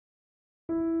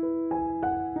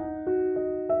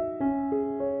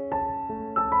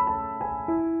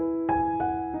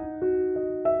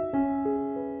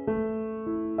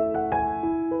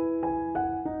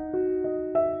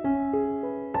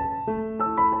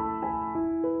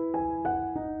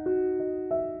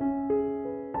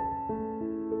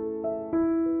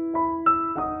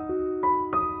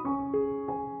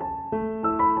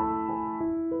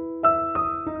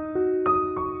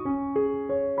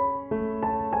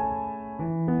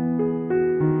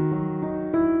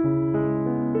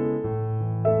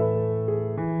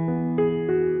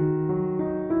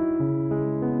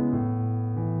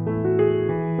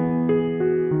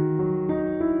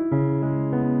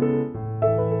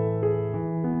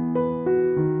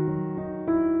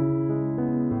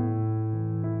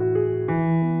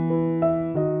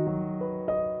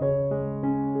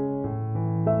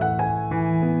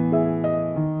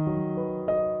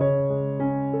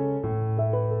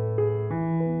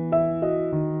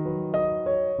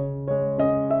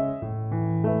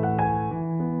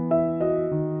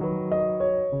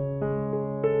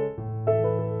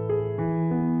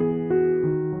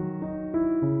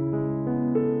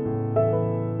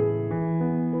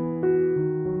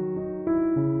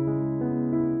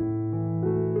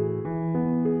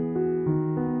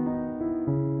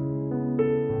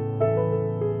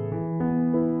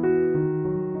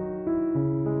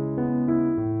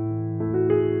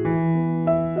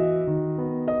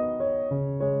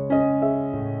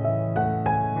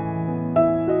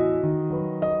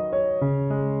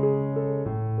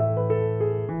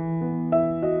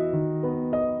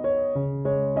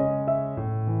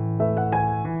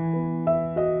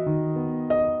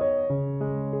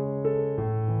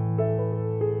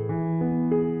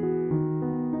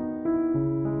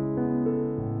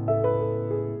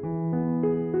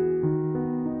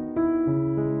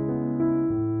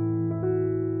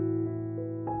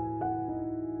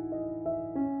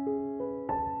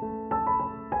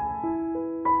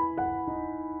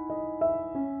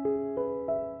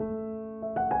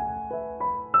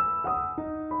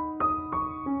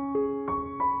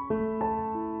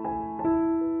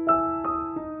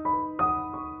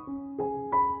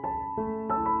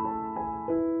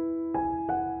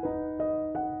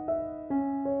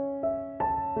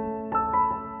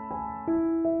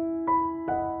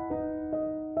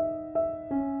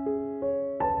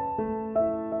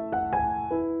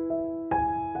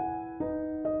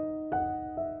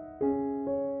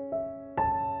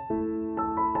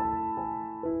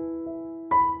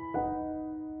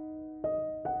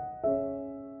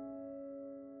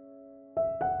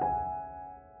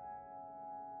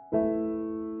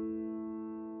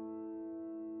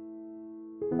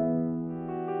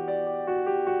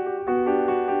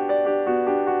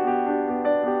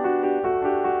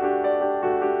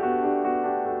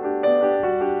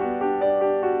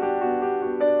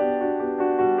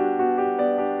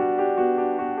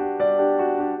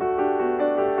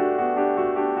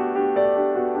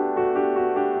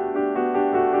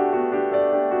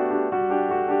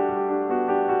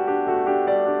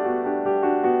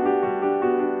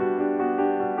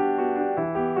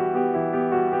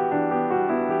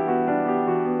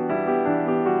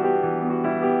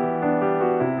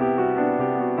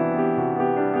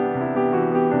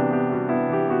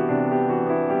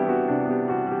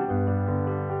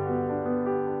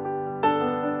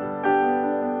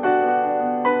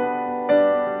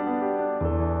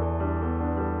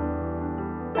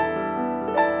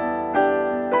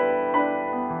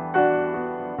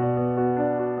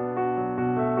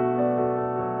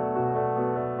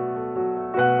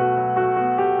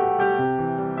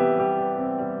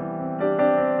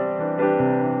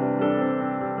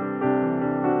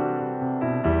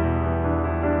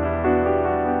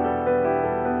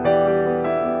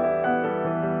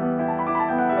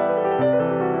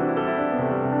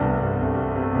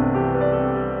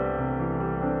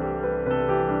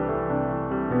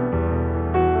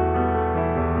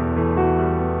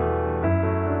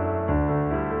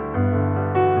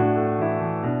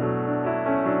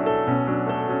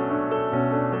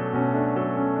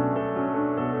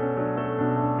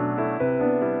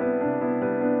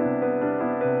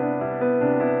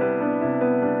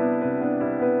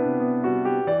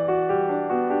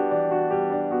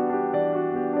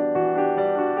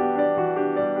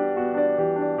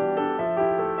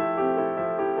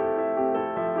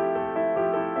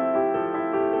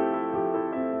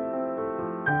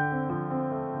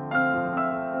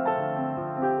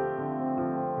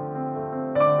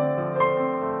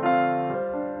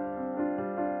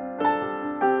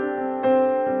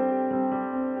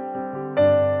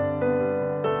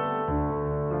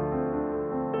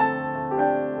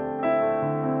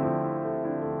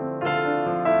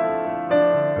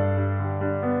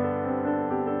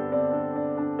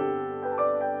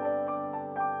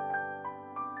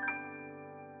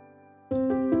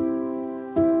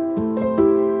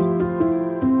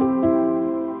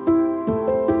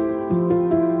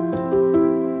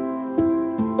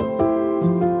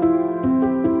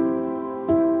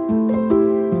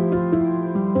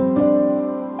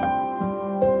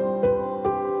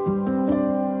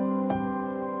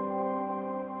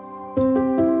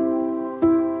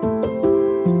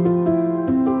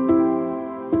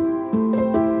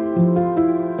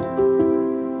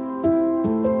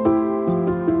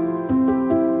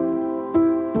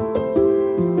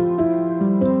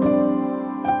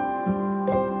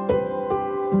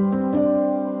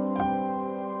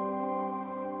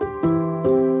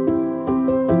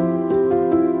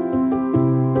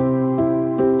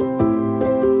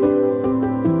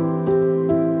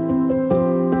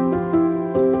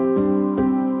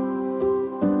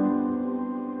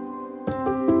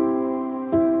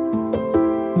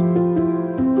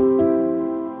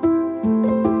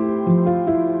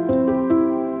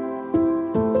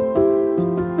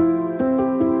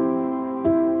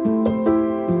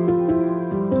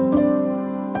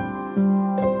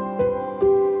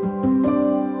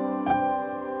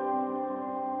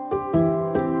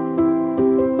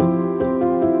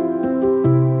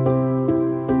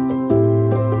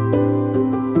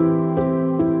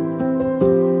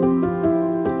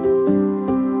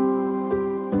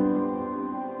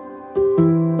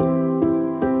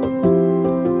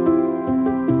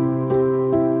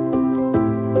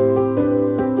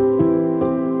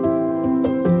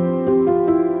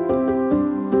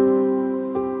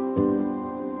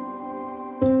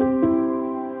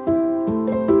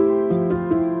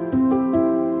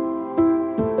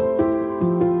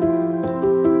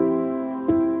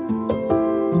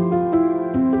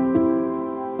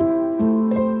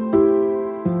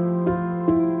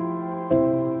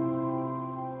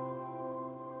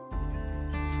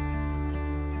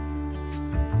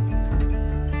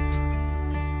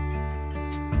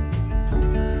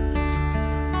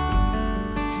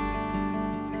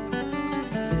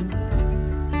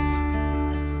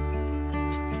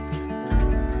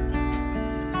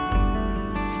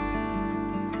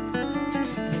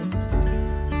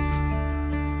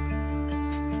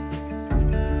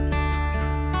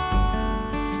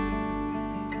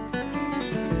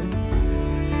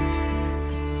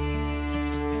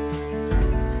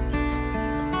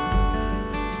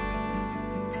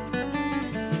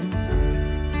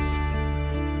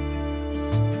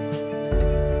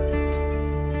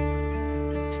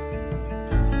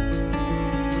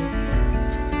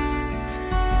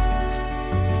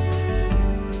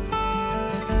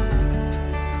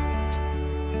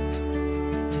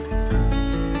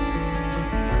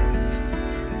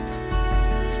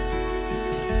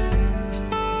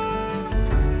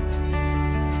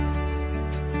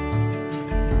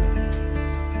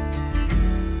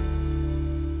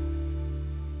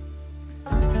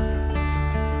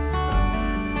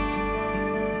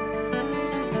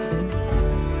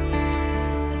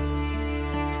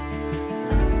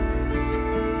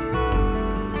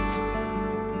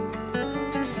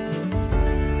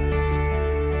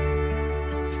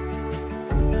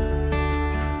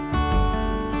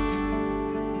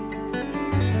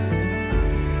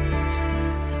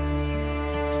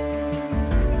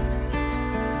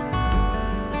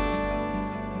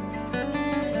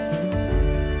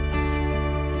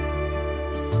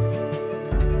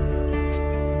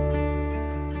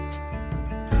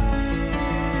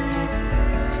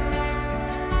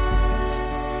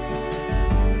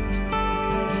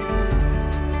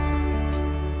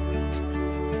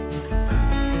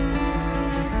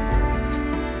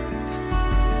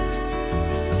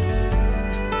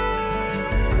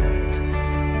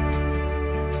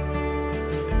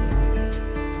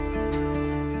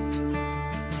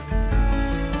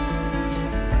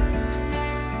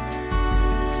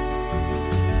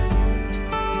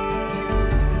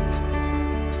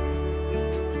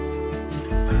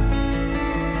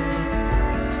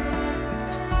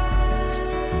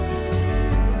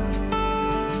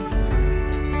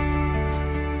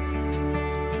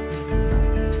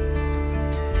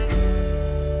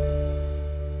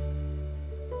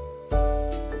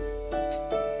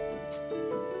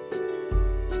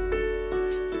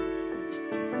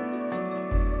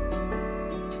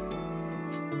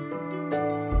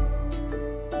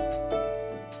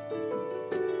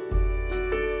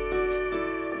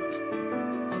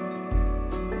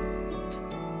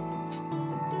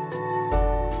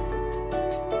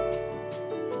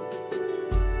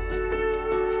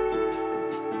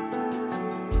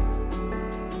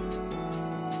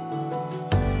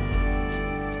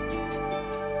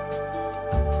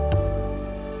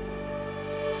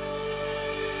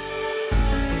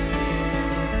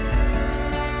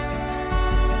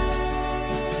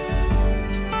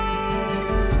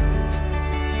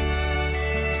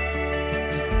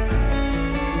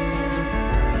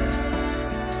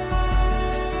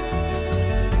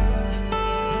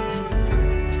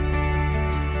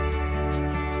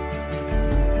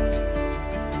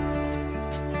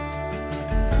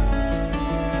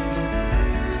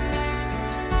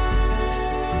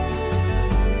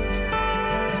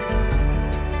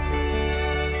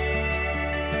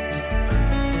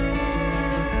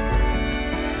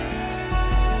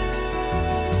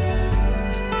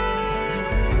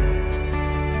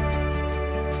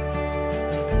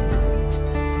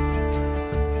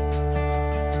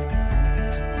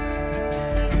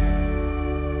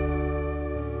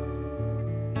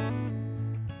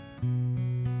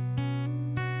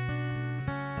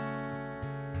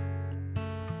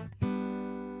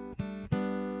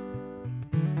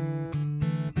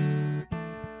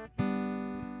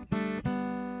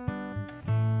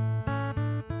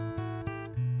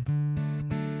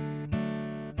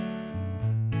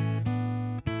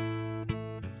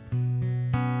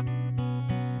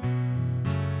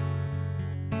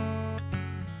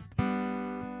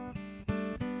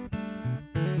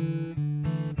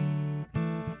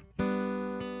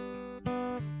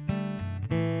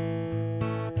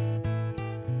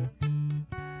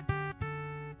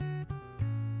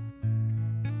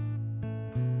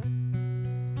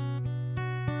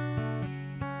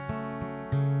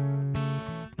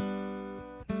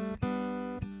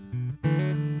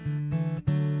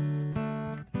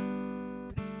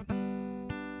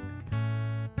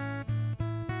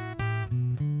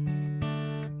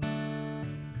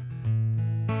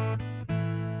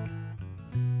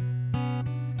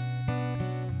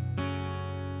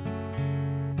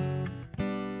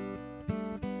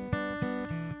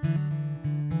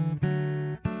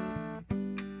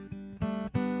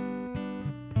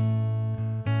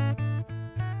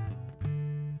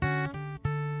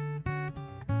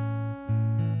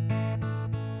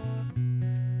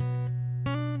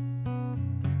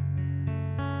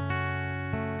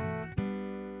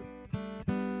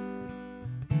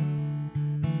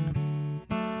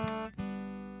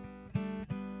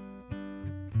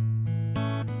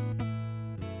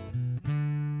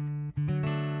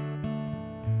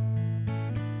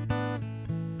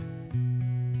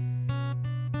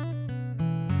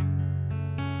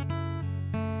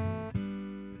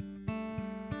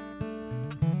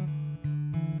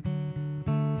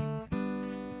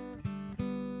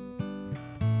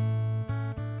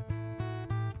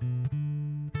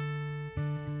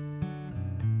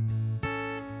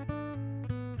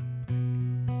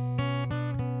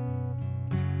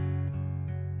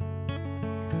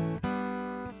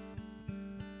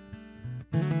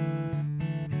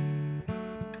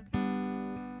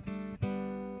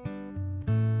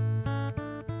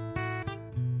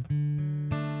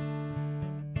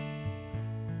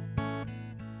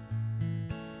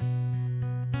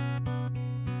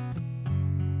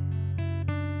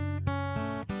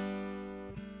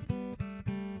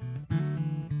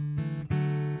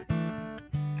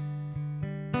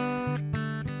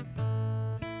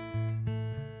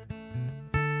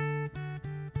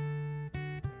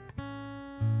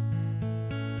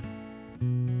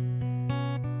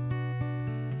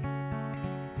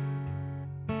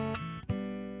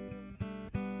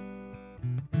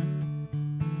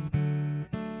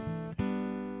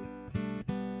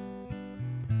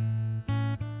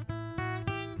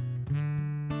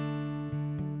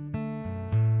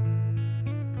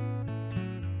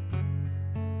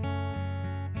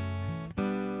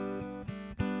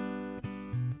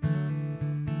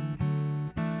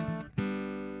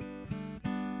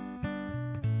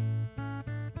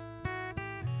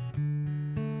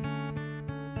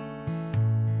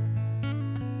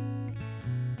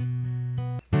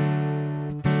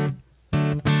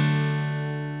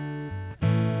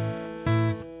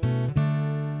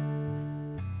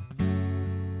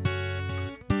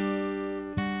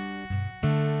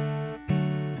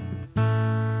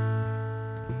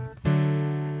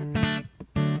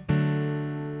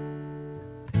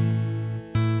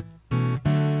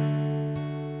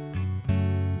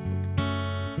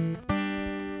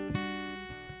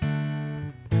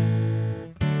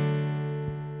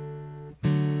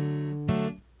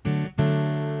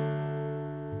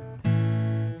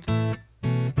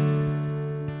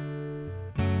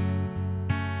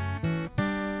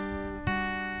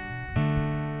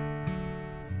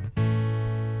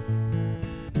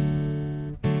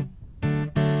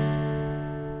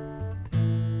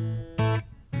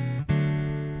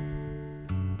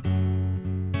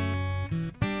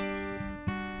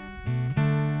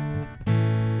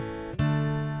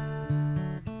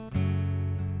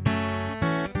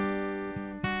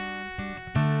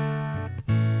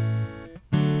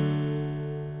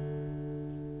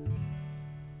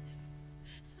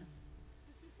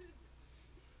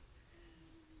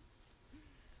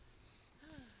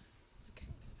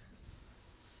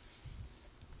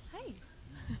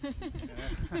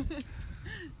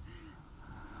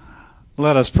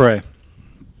Let us pray.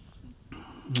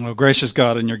 Oh, gracious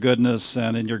God, in your goodness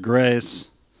and in your grace,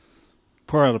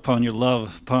 pour out upon your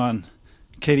love upon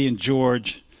Catie and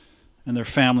George and their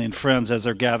family and friends as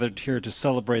they're gathered here to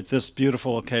celebrate this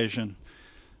beautiful occasion.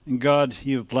 And God,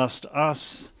 you've blessed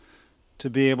us to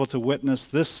be able to witness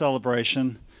this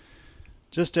celebration.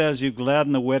 Just as you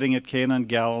gladdened the wedding at Cana in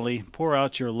Galilee, pour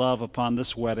out your love upon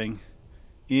this wedding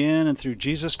in and through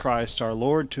Jesus Christ, our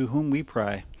Lord, to whom we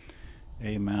pray.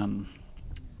 Amen.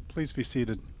 Please be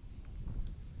seated.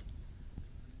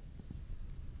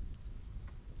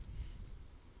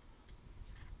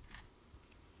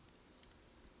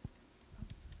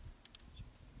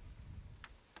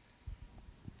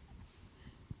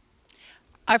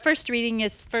 Our first reading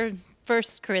is for 1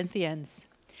 Corinthians.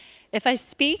 If I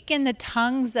speak in the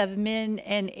tongues of men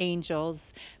and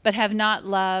angels, but have not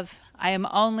love, I am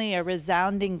only a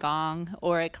resounding gong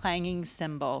or a clanging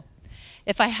cymbal.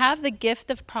 If I have the gift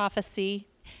of prophecy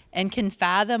and can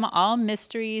fathom all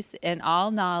mysteries and all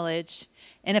knowledge,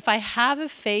 and if I have a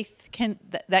faith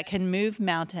that can move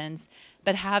mountains,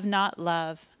 but have not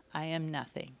love, I am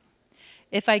nothing.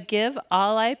 If I give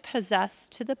all I possess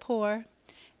to the poor,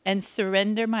 and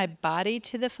surrender my body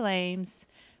to the flames,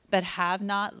 but have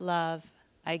not love,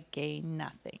 I gain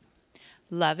nothing.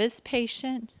 Love is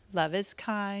patient, love is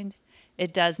kind,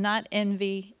 it does not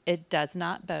envy, it does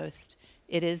not boast,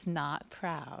 it is not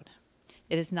proud,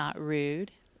 it is not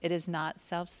rude, it is not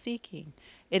self-seeking,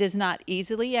 it is not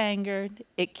easily angered,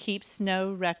 it keeps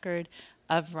no record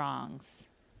of wrongs.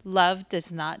 Love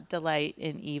does not delight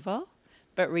in evil,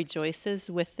 but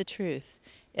rejoices with the truth.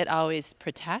 It always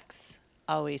protects,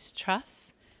 always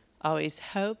trusts, always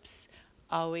hopes,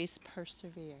 always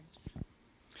perseveres.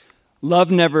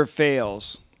 Love never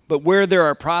fails, but where there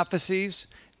are prophecies,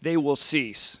 they will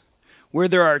cease. Where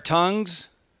there are tongues,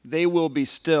 they will be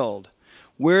stilled.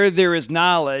 Where there is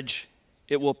knowledge,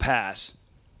 it will pass.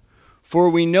 For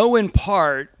we know in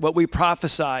part what we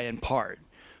prophesy in part,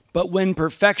 but when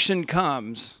perfection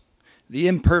comes, the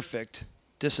imperfect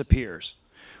disappears.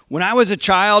 When I was a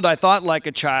child, I thought like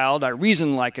a child, I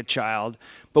reasoned like a child,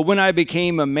 but when I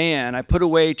became a man, I put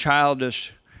away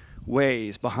childish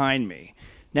ways behind me.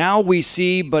 Now we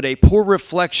see but a poor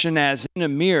reflection as in a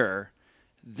mirror,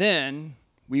 then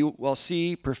we will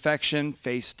see perfection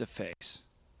face to face.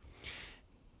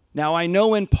 Now I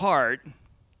know in part,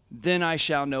 then I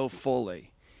shall know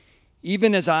fully,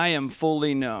 even as I am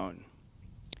fully known.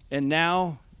 And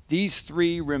now these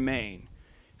three remain,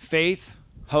 faith,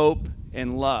 hope,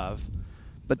 and love,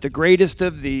 but the greatest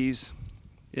of these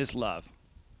is love.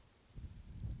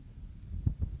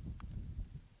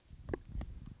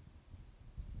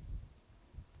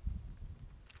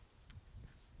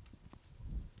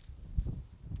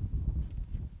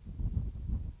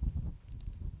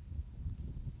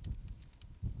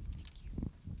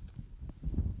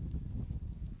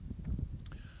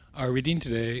 Our reading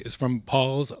today is from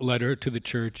Paul's letter to the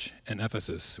church in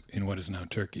Ephesus in what is now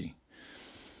Turkey.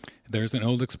 There's an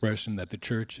old expression that the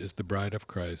church is the bride of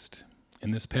Christ.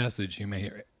 In this passage, you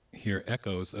may hear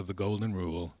echoes of the golden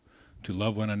rule to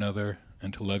love one another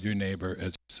and to love your neighbor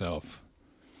as yourself.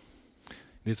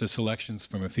 These are selections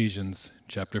from Ephesians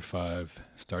chapter 5,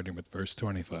 starting with verse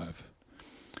 25.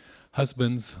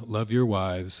 Husbands, love your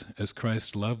wives as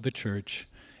Christ loved the church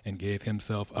and gave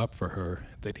himself up for her,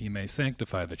 that he may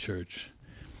sanctify the church.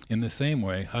 In the same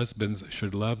way, husbands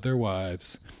should love their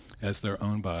wives as their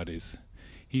own bodies.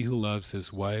 He who loves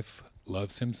his wife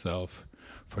loves himself,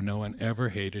 for no one ever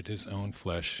hated his own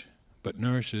flesh, but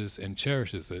nourishes and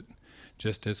cherishes it,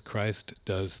 just as Christ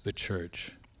does the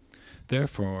church.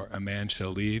 Therefore a man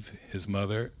shall leave his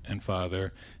mother and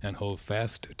father and hold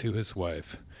fast to his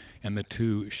wife, and the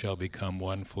two shall become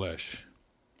one flesh.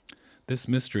 This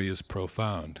mystery is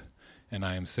profound, and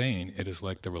I am saying it is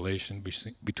like the relation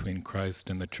between Christ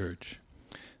and the church.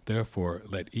 Therefore,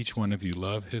 let each one of you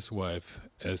love his wife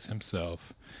as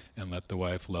himself, and let the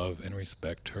wife love and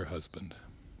respect her husband.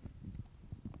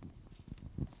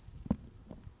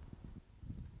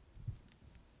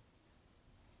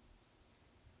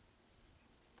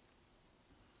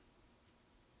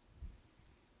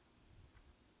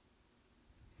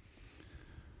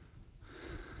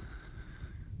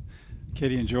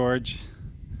 Catie and George,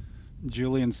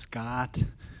 Julie and Scott,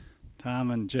 Tom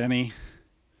and Jenny,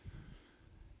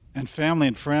 and family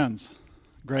and friends,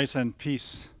 grace and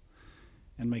peace,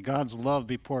 and may God's love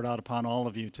be poured out upon all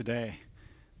of you today.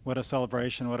 What a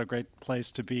celebration, what a great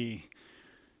place to be.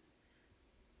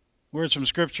 Words from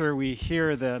Scripture, we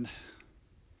hear that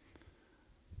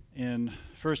in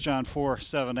 1 John 4,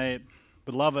 7, 8,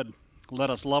 Beloved,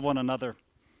 let us love one another,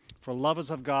 For love is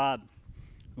of God.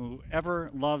 Whoever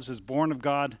loves is born of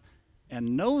God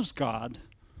and knows God,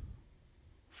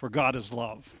 for God is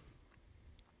love.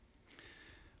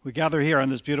 We gather here on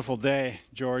this beautiful day,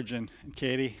 George and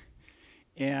Catie,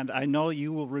 and I know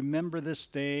you will remember this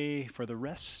day for the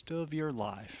rest of your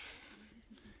life.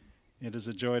 It is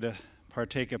a joy to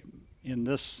partake in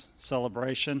this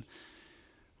celebration.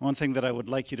 One thing that I would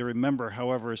like you to remember,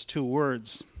 however, is 2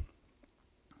 words.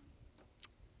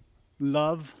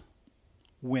 Love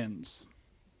wins.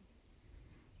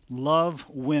 Love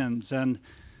wins. And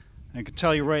I can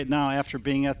tell you right now, after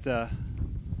being at the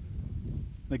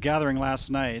gathering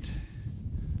last night,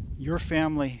 your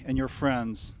family and your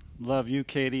friends love you,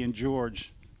 Catie and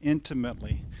George,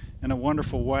 intimately in a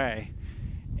wonderful way.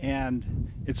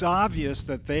 And it's obvious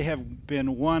that they have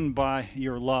been won by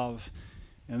your love.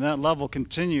 And that love will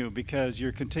continue because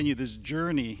you continue this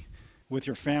journey with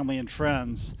your family and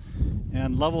friends.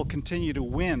 And love will continue to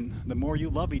win. The more you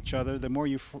love each other, the more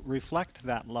you reflect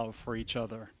that love for each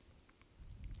other.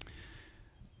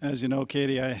 As you know,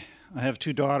 Catie, I have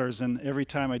 2 daughters, and every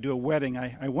time I do a wedding,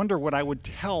 I wonder what I would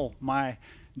tell my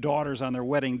daughters on their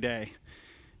wedding day.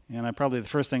 And probably the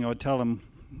first thing I would tell them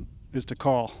is to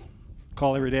call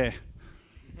every day.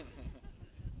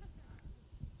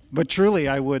 But truly,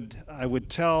 I would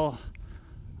tell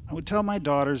my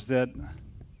daughters that,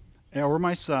 or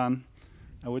my son,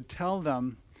 I would tell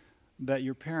them that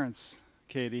your parents,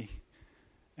 Catie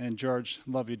and George,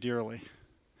 love you dearly.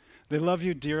 They love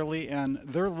you dearly, and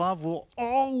their love will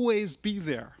always be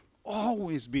there,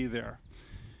 always be there.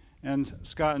 And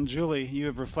Scott and Julie, you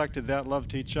have reflected that love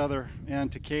to each other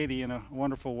and to Catie in a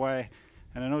wonderful way.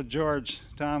 And I know George,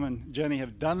 Tom, and Jenny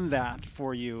have done that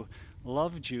for you,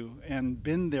 loved you, and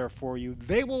been there for you.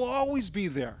 They will always be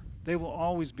there. They will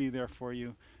always be there for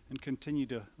you and continue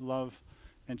to love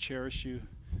and cherish you.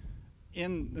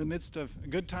 In the midst of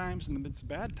good times, in the midst of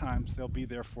bad times, they'll be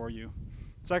there for you.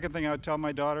 Second thing I would tell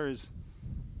my daughter is,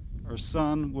 or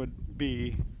son, would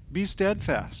be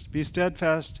steadfast. Be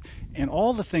steadfast in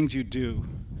all the things you do.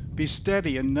 Be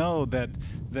steady and know that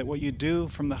what you do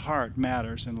from the heart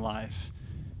matters in life.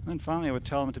 And then finally, I would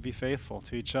tell them to be faithful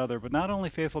to each other, but not only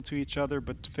faithful to each other,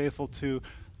 but faithful to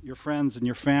your friends and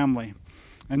your family.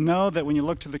 And know that when you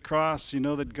look to the cross, you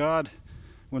know that God,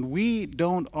 when we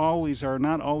are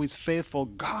not always faithful,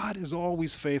 God is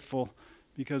always faithful,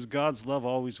 because God's love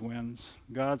always wins.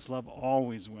 God's love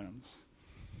always wins.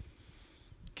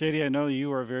 Catie, I know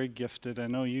you are very gifted. I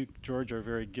know you, George, are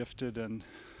very gifted, and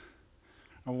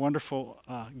a wonderful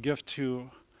gift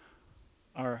to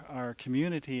our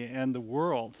community and the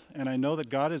world. And I know that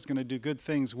God is going to do good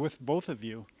things with both of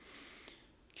you.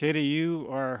 Catie, you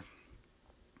are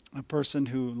a person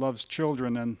who loves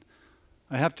children, and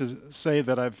I have to say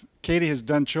that Catie has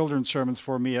done children's sermons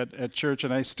for me at church,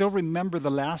 and I still remember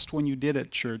the last one you did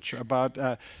at church about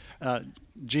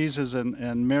Jesus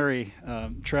and Mary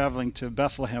traveling to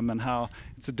Bethlehem, and how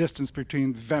it's a distance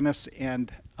between Venice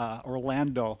and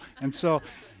Orlando. And so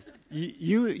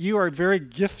you are very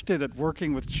gifted at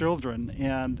working with children,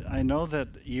 and I know that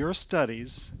your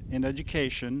studies in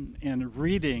education and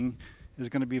reading is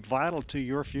going to be vital to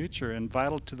your future and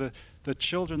vital to the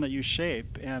children that you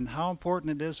shape, and how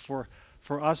important it is for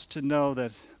us to know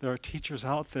that there are teachers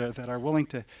out there that are willing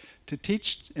to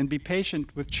teach and be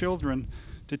patient with children,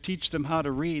 to teach them how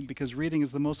to read, because reading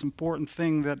is the most important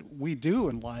thing that we do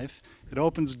in life. It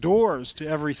opens doors to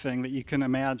everything that you can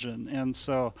imagine, and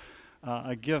so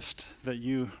a gift that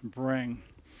you bring.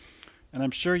 And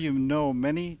I'm sure you know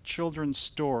many children's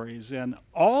stories, and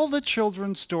all the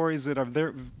children's stories that are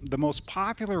there, the most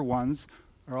popular ones,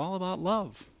 are all about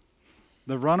love.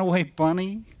 The Runaway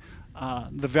Bunny,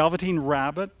 the Velveteen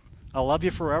Rabbit, I Love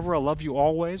You Forever, I Love You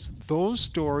Always. Those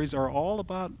stories are all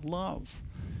about love.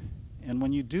 And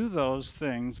when you do those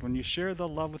things, when you share the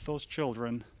love with those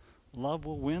children, love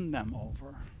will win them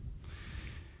over.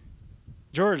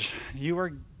 George, you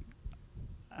are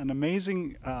an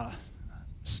amazing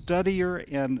studier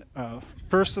and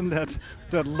person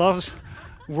that loves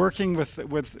working with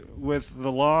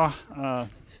the law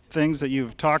things that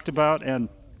you've talked about. And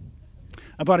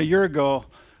about a year ago,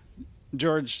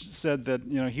 George said that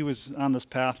he was on this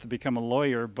path to become a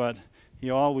lawyer, but he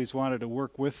always wanted to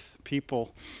work with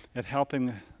people at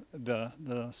helping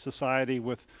the society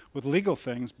with legal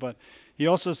things. But he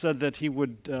also said that he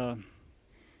would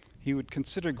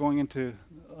consider going into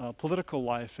political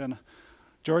life. And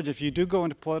George, if you do go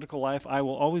into political life, I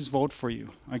will always vote for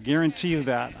you. I guarantee you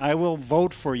that. I will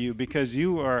vote for you because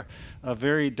you are a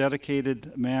very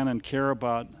dedicated man and care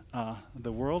about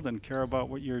the world and care about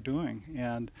what you're doing.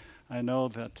 And I know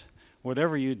that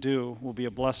whatever you do will be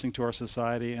a blessing to our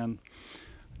society. And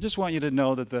I just want you to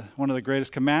know that one of the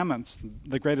greatest commandments,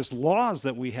 the greatest laws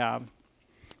that we have,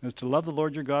 is to love the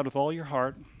Lord your God with all your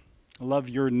heart, love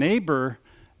your neighbor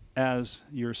as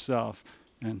yourself.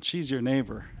 And she's your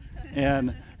neighbor.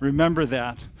 And remember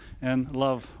that, and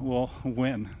love will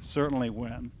win, certainly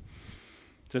win.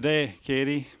 Today,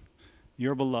 Catie,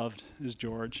 your beloved is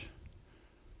George.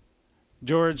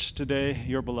 George, today,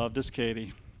 your beloved is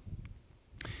Catie.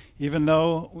 Even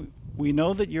though we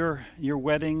know that your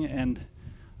wedding and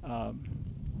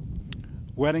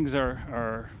weddings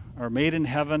are made in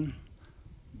heaven,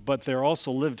 but they're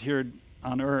also lived here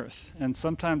on earth. And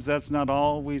sometimes that's not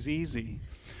always easy.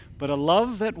 But a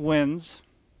love that wins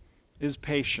is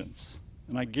patience.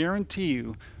 And I guarantee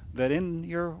you that in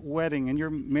your wedding, in your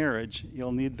marriage,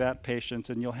 you'll need that patience,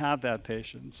 and you'll have that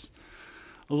patience.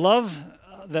 Love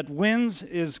that wins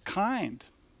is kind.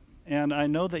 And I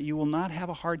know that you will not have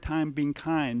a hard time being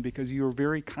kind because you are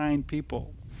very kind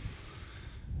people.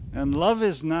 And love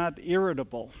is not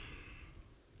irritable.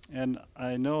 And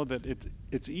I know that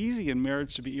it's easy in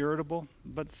marriage to be irritable,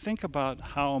 but think about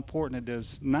how important it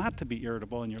is not to be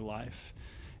irritable in your life.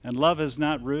 And love is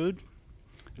not rude.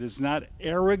 It is not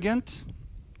arrogant.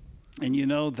 And you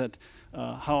know that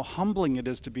how humbling it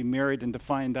is to be married and to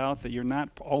find out that you're not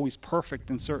always perfect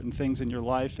in certain things in your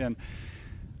life. And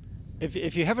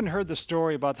if you haven't heard the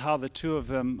story about how the two of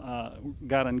them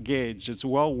got engaged, it's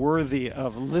well worthy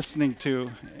of listening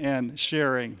to and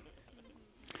sharing.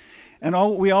 And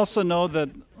we also know that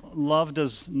love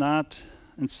does not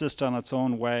insist on its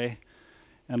own way,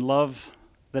 and love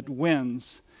that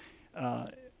wins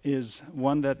is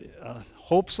one that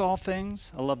hopes all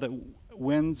things, a love that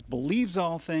wins believes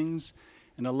all things,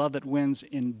 and a love that wins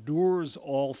endures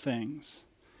all things.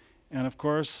 And of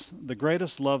course, the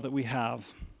greatest love that we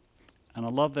have, and a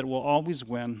love that will always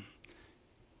win,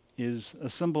 is a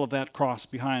symbol of that cross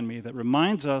behind me that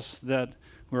reminds us that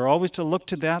we're always to look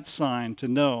to that sign to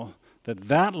know that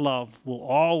that love will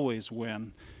always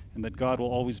win and that God will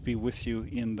always be with you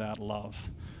in that love.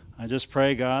 I just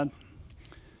pray, God,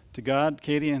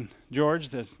 Catie and George,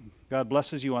 that God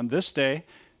blesses you on this day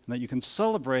and that you can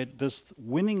celebrate this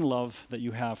winning love that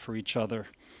you have for each other.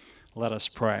 Let us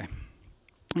pray.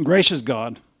 Gracious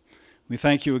God, we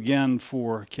thank you again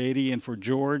for Catie and for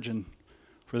George and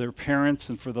for their parents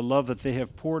and for the love that they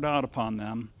have poured out upon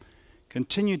them.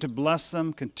 Continue to bless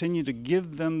them. Continue to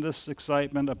give them this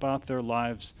excitement about their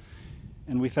lives.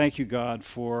 And we thank you, God,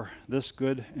 for this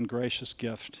good and gracious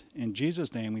gift. In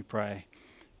Jesus' name we pray.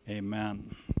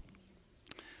 Amen.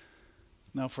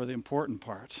 Now for the important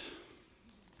part.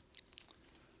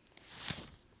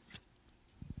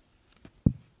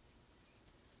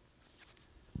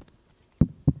 I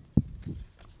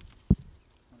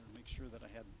wanted to make sure that I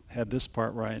had this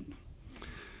part right.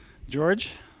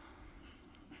 George?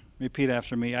 Repeat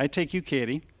after me. I take you,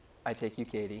 Catie. I take you,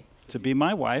 Catie. To be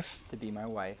my wife. To be my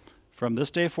wife. From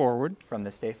this day forward. From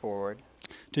this day forward.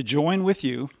 To join with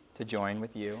you. To join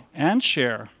with you. And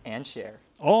share. And share.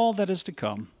 All that is to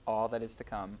come. All that is to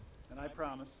come. And I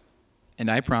promise.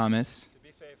 And I promise. To be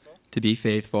faithful. To be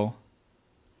faithful.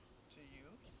 To you.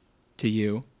 To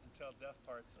you. Until death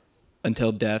parts us.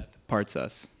 Until death parts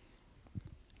us.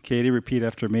 Catie, repeat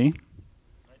after me.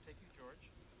 I take you,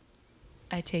 George.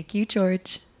 I take you,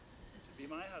 George.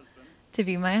 To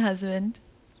be my husband.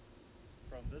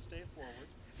 From this day forward.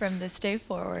 From this day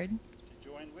forward. To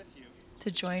join with you. To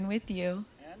join with you.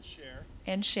 And share.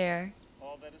 And share.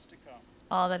 All that is to come.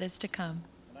 All that is to come.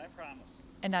 And I promise.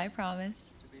 And I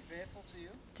promise. To be faithful to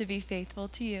you. To be faithful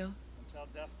to you. Until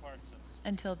death parts us.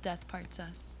 Until death parts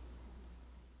us.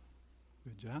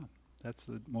 Good job. That's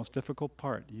the most difficult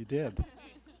part. You did.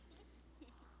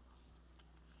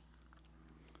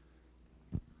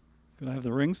 Could I have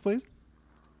the rings, please?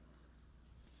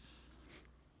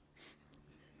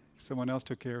 Someone else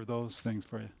took care of those things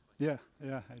for you. Yeah,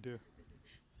 I do.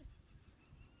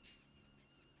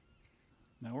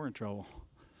 Now we're in trouble.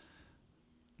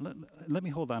 Let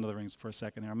me hold on to the rings for a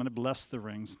second here. I'm going to bless the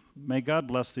rings. May God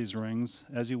bless these rings.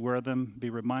 As you wear them, be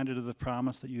reminded of the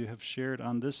promise that you have shared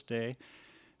on this day,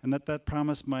 and that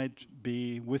promise might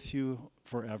be with you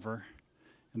forever.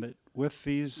 And that with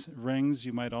these rings,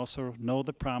 you might also know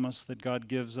the promise that God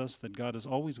gives us, that God is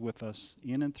always with us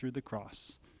in and through the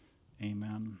cross.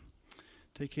 Amen.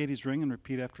 Take Catie's ring and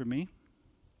repeat after me.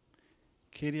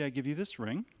 Catie, I give you this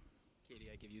ring. Catie,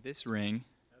 I give you this ring.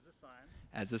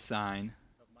 As a sign.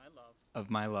 Of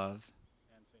my love.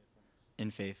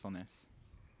 And faithfulness.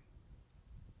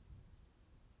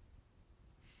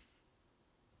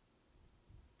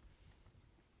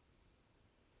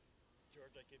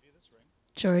 George, I give you this ring.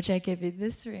 George, I give you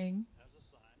this ring.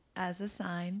 As a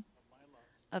sign.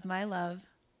 Of my love.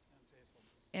 And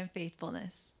faithfulness. and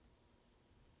faithfulness.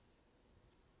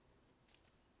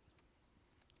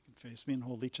 Face me and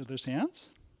hold each other's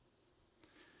hands.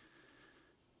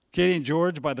 Catie and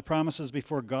George, by the promises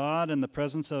before God and the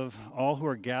presence of all who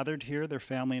are gathered here, their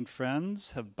family and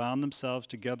friends, have bound themselves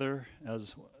together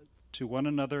as to one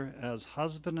another as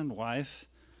husband and wife.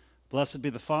 Blessed be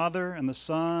the Father and the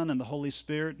Son and the Holy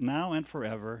Spirit, now and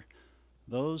forever.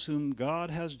 Those whom God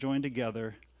has joined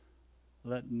together,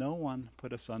 let no one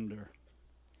put asunder.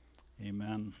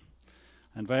 Amen.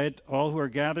 I invite all who are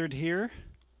gathered here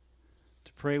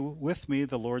to pray with me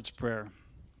the Lord's Prayer.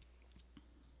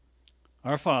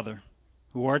 Our Father,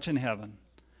 who art in heaven,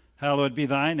 hallowed be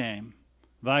thy name.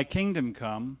 Thy kingdom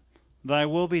come, thy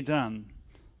will be done,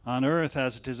 on earth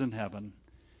as it is in heaven.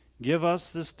 Give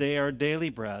us this day our daily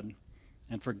bread,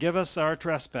 and forgive us our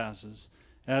trespasses,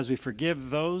 as we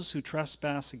forgive those who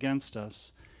trespass against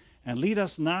us. And lead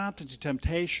us not into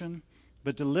temptation,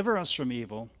 but deliver us from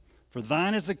evil. For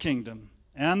thine is the kingdom,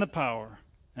 and the power,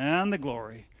 and the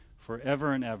glory,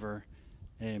 forever and ever.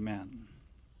 Amen.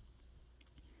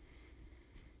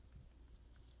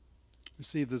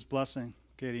 Receive this blessing,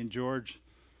 Catie and George.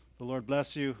 The Lord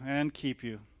bless you and keep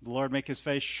you. The Lord make his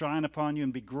face shine upon you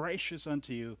and be gracious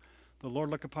unto you. The Lord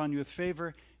look upon you with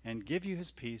favor and give you his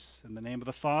peace. In the name of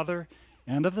the Father,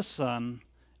 and of the Son,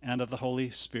 and of the Holy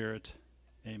Spirit.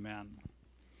 Amen.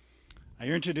 I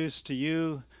introduce to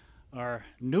you our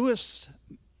newest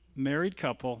married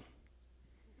couple,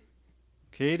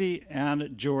 Catie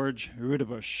and George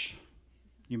Rudebush.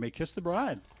 You may kiss the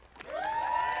bride.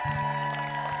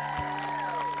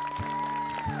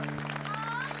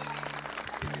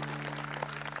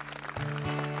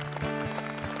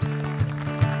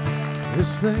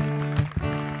 This thing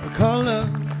I call love,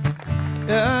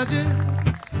 yeah,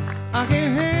 I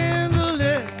can't handle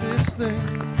it. This thing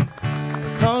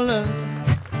I call love,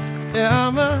 yeah,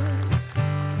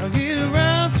 I'll get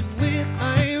around to it.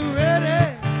 I ain't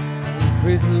ready.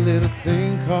 Crazy little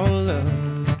thing called love.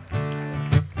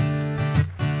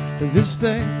 And this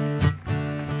thing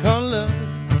I call love,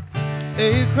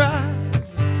 it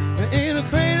cries in a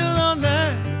cradle all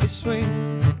night. It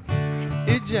swings,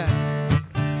 it jives.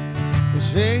 It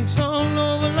shakes all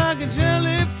over like a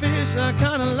jellyfish. I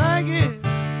kinda like it.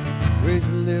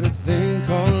 Crazy little thing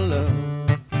called love.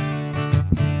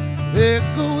 There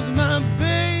goes my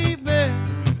baby.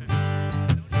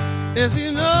 Yeah,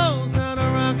 she knows how to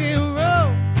rock and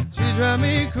roll. She drive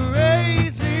me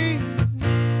crazy.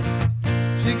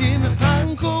 She give me hot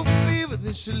and cold fever,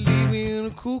 then she leave me in a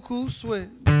cool, cool sweat.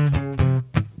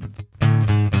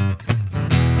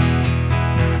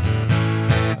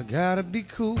 I gotta be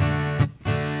cool,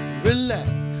 relax,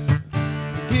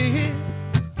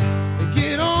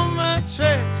 get on my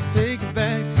tracks, take a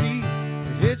back seat,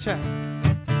 hitchhike,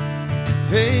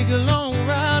 take a long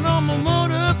ride on my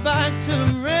motorbike till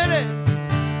I'm ready.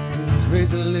 This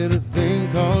crazy little thing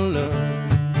called love.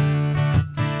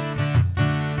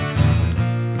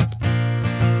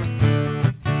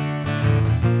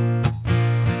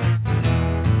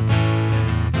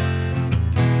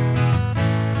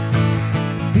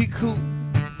 Be cool,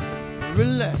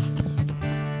 relax,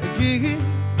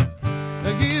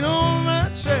 get on my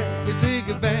track, take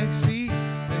a back seat,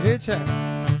 hitchhike,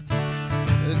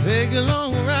 take a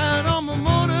long ride on my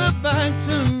motorbike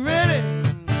till I'm ready.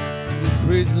 This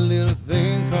crazy little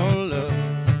thing called love.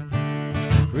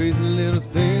 Crazy little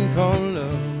thing called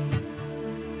love.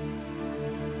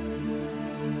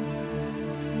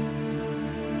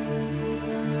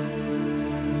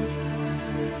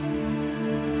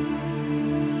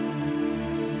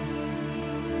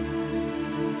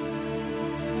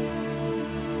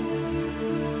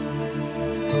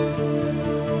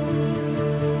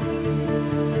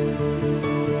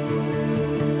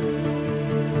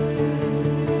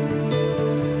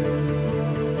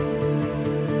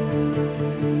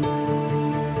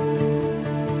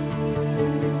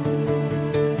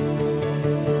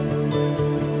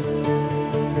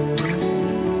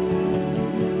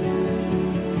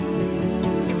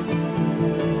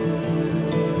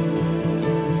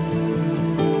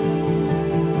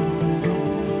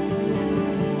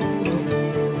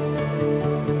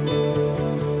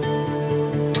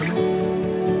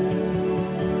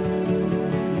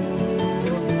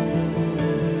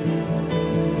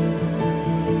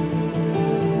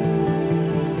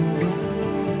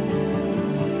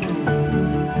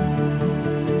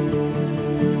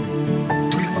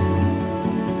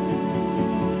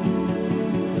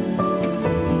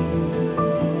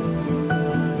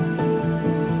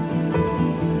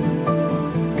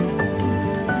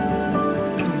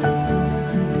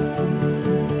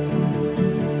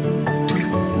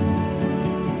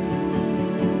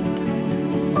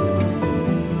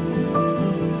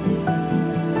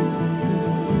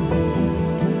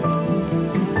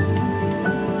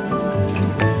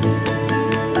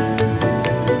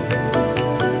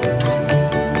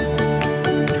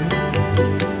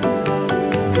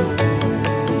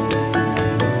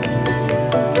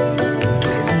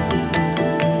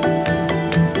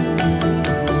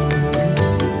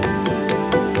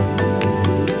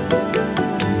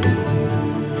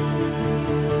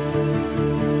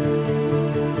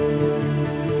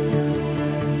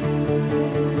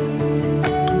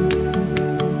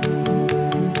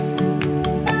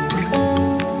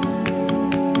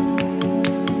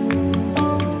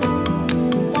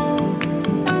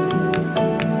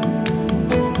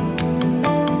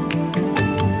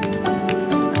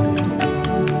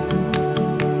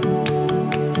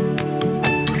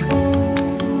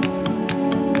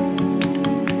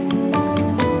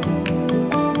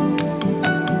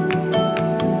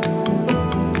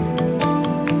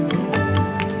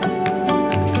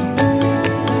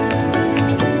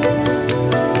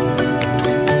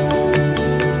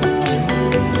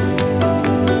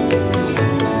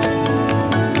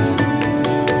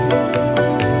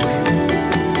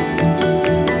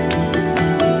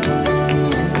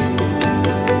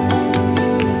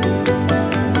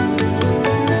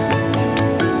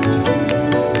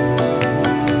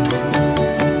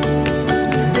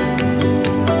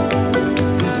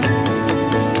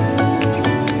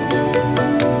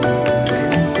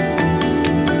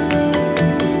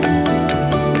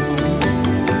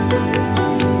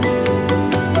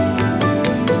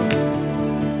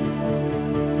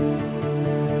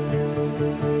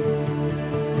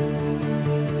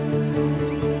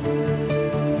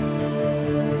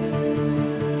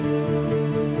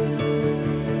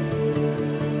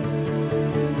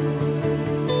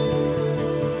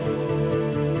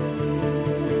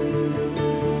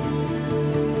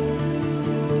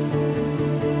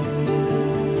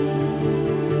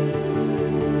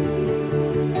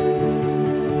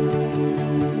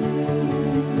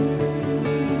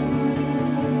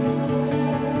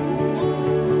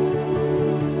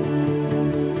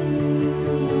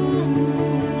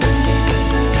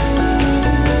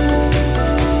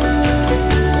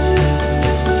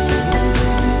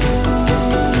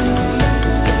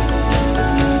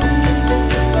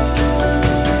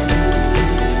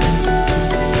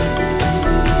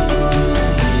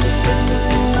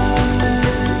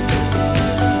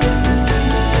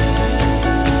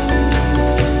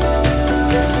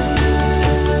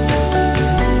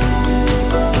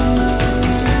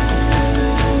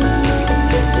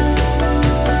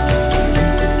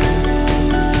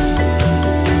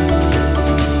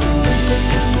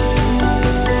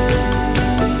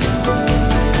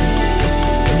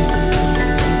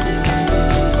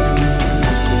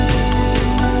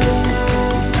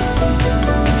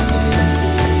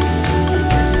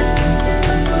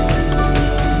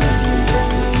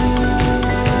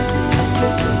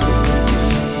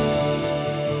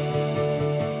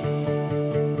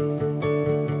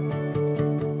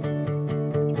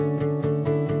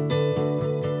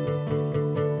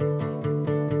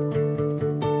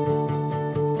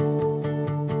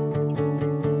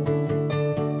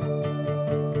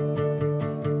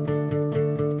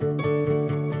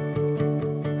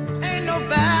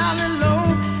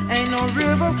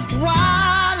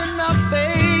 wide enough,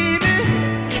 baby.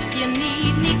 If you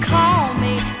need me, call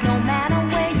me. No matter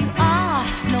where you are,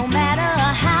 no matter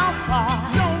how far.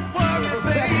 Don't worry,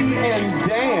 baby. And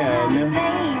Dan.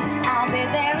 I'll be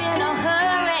there in a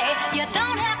hurry. You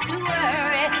don't have to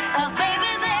worry, 'cause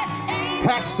baby, there ain't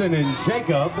Paxton and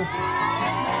Jacob.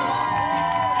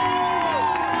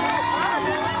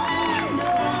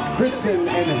 Kristen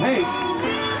and Hank.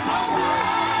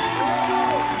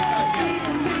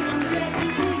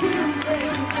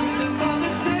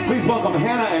 Please welcome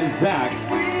Hannah and Zach.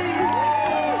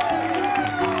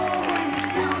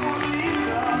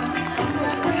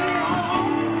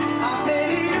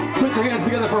 Put your hands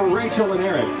together for Rachel and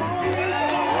Eric.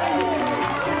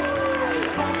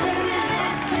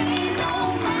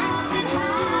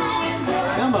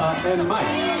 Emma and Mike.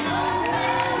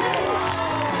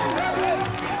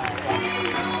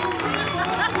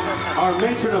 Our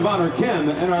matron of honor, Kim,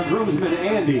 and our groomsman,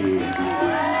 Andy.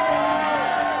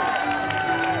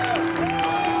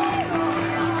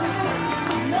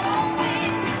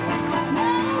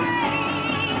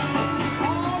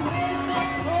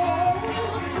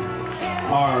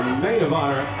 Our maid of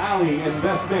honor, Allie, and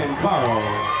best man, Carl.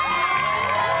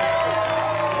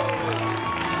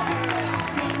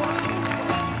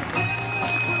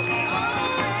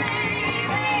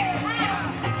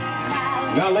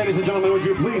 Now, ladies and gentlemen, would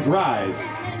you please rise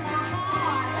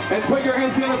and put your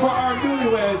hands together for our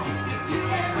newlyweds,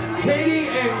 Catie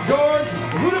and George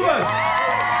Ludibus.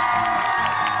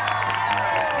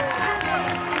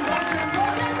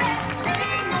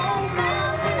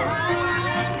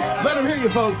 Let them hear you,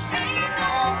 folks.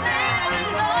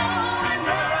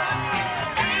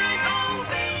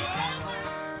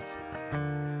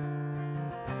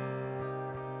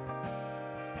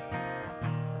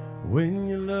 When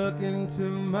you look into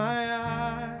my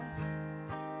eyes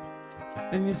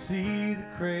and you see the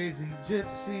crazy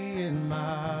gypsy in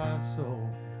my soul,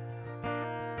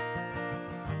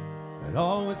 it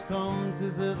always comes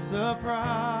as a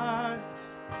surprise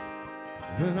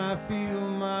when I feel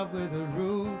my withered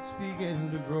roots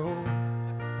begin to grow.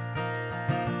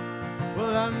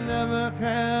 Well, I never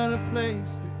had a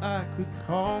place that I could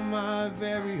call my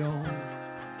very own,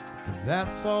 but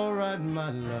that's alright, my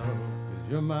love, 'cause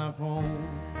you're my home.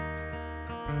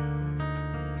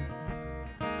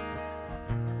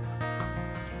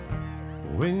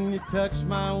 When you touch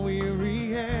my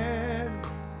weary head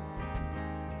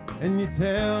and you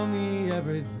tell me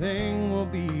everything will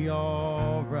be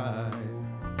alright,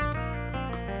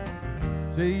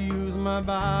 so you use my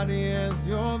body as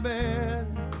your bed,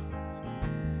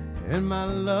 and my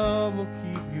love will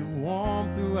keep you warm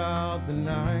throughout the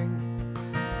night.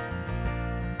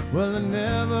 Well, I'll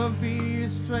never be a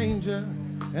stranger,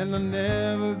 and I'll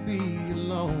never be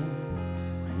alone.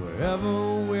 Wherever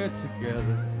we're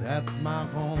together, that's my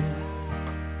home.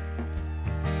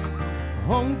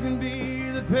 Home can be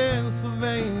the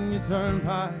Pennsylvania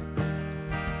Turnpike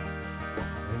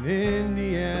and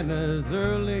Indiana's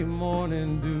early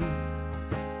morning dew.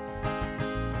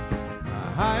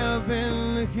 up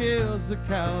in the hills of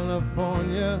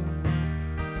California.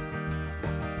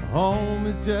 Home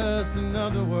is just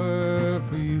another word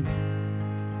for you.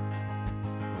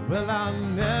 Well, I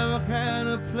never had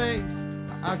a place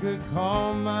I could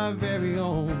call my very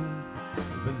own,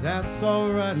 but that's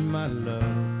alright, my love,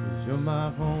 'cause you're my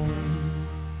home.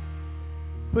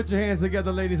 Put your hands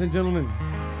together, ladies and gentlemen.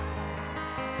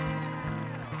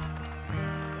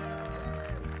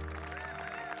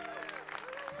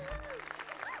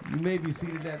 You may be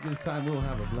seated at this time. We'll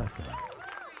have a blessing.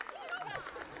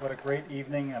 What a great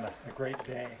evening and a great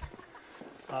day.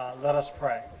 Let us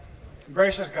pray.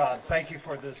 Gracious God, thank you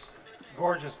for this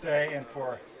gorgeous day and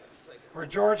for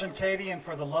George and Catie and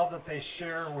for the love that they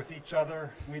share with each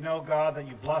other. We know, God, that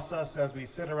you bless us as we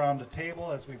sit around the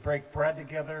table, as we break bread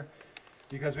together,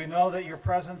 because we know that your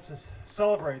presence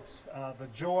celebrates the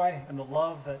joy and the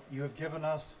love that you have given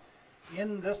us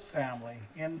in this family,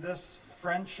 in this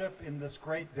friendship, in this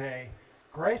great day.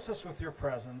 Grace us with your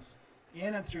presence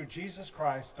in and through Jesus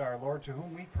Christ, our Lord, to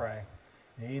whom we pray.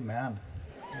 Amen.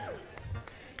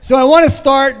 So I want to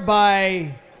start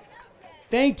by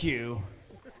thanking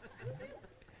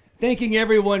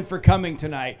everyone for coming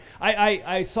tonight.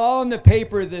 I saw in the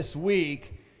paper this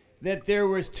week that there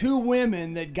was 2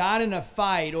 women that got in a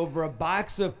fight over a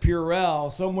box of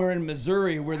Purell somewhere in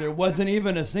Missouri where there wasn't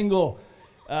even a single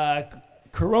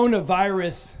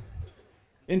coronavirus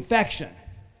infection.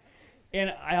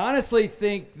 And I honestly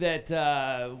think that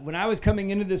when I was coming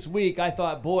into this week, I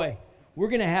thought, boy, we're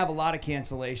going to have a lot of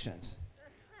cancellations.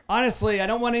 Honestly, I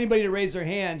don't want anybody to raise their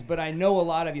hands, but I know a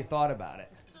lot of you thought about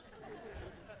it.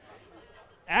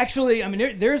 Actually, I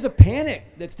mean, there's a panic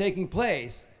that's taking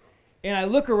place. And I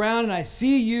look around and I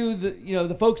see you,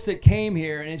 the folks that came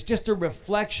here, and it's just a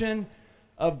reflection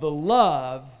of the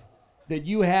love that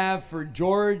you have for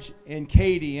George and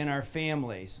Catie and our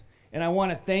families. And I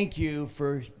want to thank you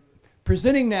for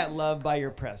presenting that love by your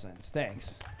presence.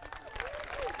 Thanks.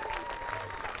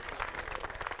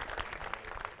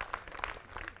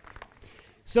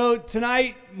 So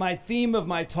tonight, my theme of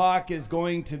my talk is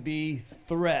going to be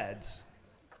threads.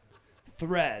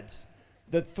 Threads.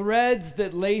 The threads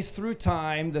that lace through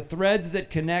time, the threads that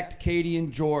connect Catie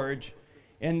and George,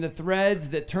 and the threads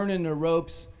that turn into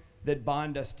ropes that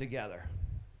bond us together.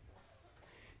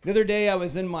 The other day, I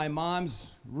was in my mom's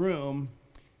room,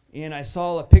 and I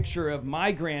saw a picture of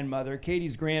my grandmother,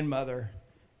 Katie's grandmother,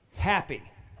 Happy.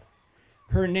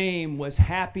 Her name was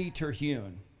Happy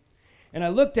Terhune. And I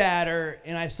looked at her,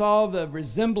 and I saw the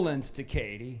resemblance to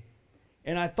Catie,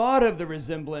 and I thought of the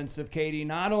resemblance of Catie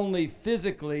not only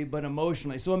physically, but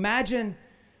emotionally. So imagine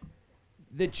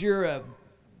that you're a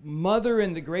mother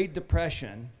in the Great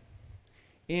Depression,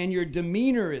 and your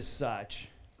demeanor is such,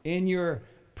 and your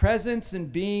presence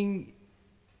and being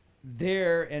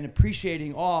there and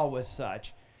appreciating all was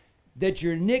such that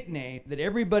your nickname that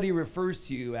everybody refers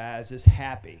to you as is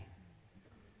Happy.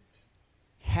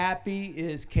 Happy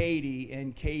is Catie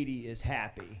and Catie is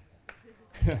happy.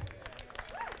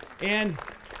 And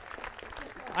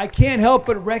I can't help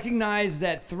but recognize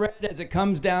that thread as it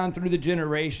comes down through the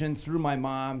generations, through my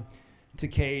mom to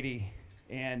Catie,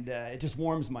 and it just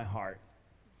warms my heart.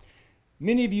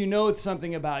 Many of you know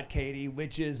something about Catie,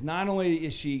 which is not only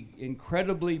is she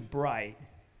incredibly bright,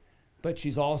 but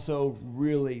she's also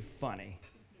really funny.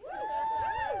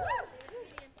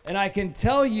 And I can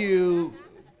tell you,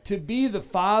 to be the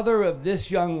father of this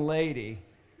young lady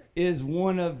is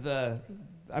one of the,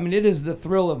 it is the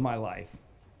thrill of my life.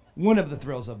 One of the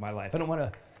thrills of my life. I don't want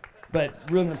to, but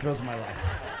really the thrills of my life.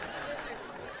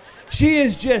 She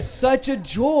is just such a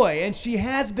joy, and she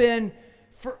has been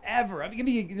forever. Let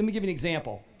me give you an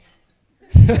example.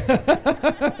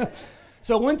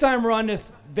 So one time we're on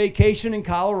this vacation in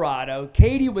Colorado.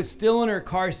 Catie was still in her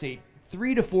car seat,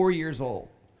 3 to 4 years old.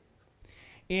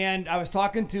 And I was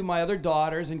talking to my other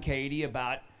daughters and Catie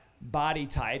about body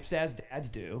types, as dads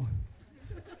do.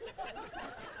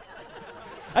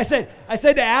 I said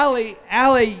to Allie,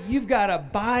 you've got a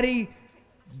body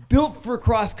built for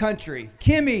cross country.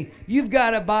 Kimmy, you've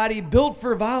got a body built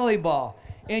for volleyball.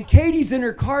 And Katie's in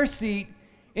her car seat,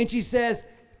 and she says,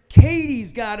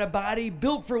 Katie's got a body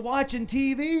built for watching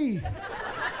TV.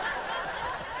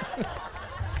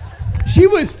 She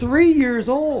was 3 years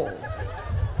old.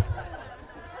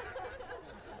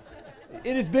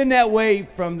 It has been that way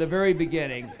from the very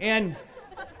beginning. And,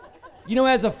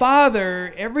 as a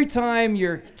father, every time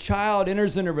your child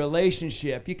enters in a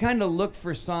relationship, you kind of look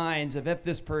for signs of if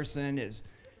this person is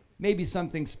maybe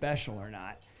something special or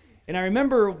not. And I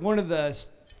remember one of the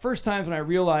first times when I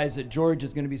realized that George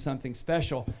is going to be something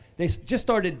special, they just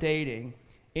started dating,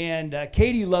 and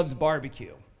Catie loves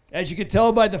barbecue. As you can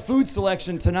tell by the food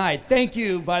selection tonight. Thank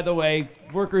you, by the way,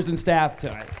 workers and staff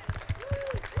tonight.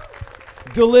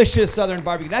 Delicious Southern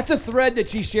barbecue. That's a thread that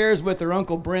she shares with her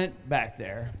Uncle Brent back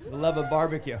there. The love of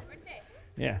barbecue.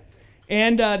 Yeah.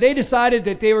 And they decided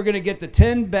that they were going to get the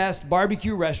 10 best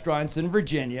barbecue restaurants in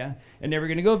Virginia, and they were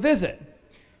going to go visit.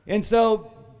 And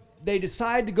so they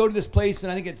decide to go to this place,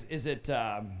 and I think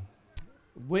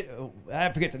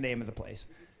I forget the name of the place.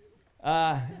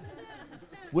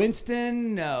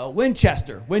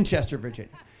 Winchester,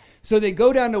 Virginia. So they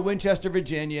go down to Winchester,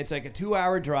 Virginia. It's like a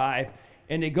 2-hour drive,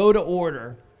 and they go to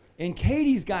order. And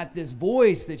Katie's got this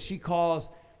voice that she calls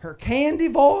her candy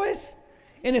voice.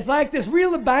 And it's like this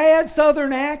really bad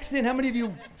Southern accent. How many of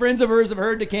you friends of hers have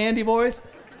heard the candy voice?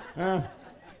 It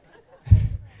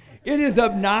is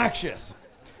obnoxious.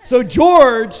 So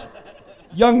George,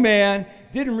 young man,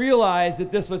 didn't realize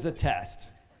that this was a test.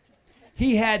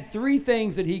 He had 3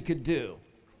 things that he could do.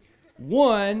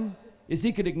 One is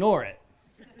he could ignore it.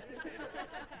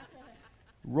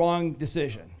 Wrong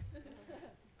decision.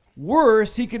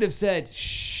 Worse, he could have said,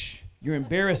 "Shh, you're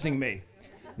embarrassing me."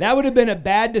 That would have been a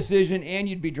bad decision, and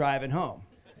you'd be driving home.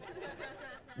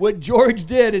 What George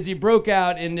did is he broke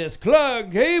out in this "Clark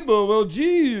Gable, well,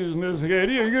 geez, Miss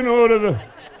Catie, you're going to order the..."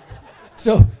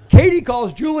 So Catie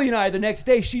calls Julie and I the next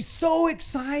day. She's so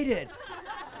excited.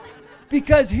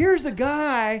 Because here's a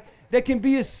guy that can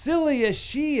be as silly as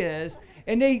she is,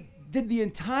 and they did the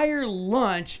entire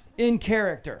lunch in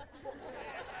character.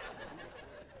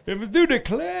 It was due to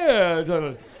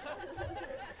Claire.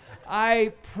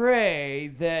 I pray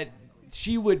that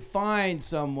she would find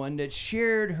someone that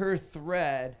shared her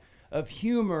thread of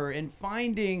humor and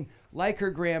finding, like her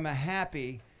grandma,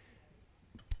 happy,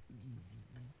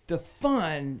 the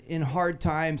fun in hard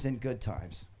times and good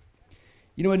times.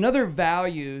 You know, another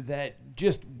value that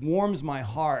just warms my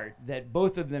heart that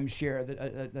both of them share,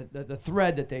 the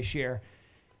thread that they share,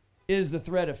 is the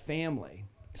thread of family.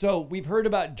 So we've heard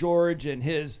about George and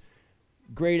his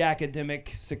great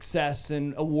academic success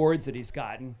and awards that he's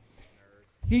gotten.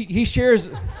 He shares...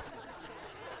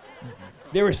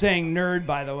 They were saying nerd,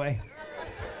 by the way.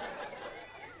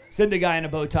 Said the guy in a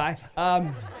bow tie.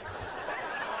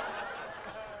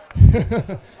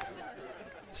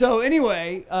 So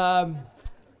anyway,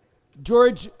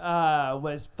 George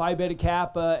was Phi Beta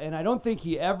Kappa, and I don't think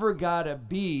he ever got a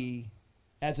B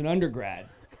as an undergrad,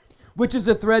 which is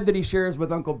a thread that he shares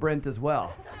with Uncle Brent as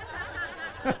well.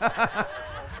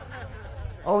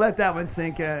 I'll let that one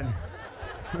sink in.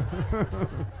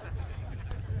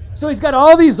 So he's got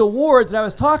all these awards, and I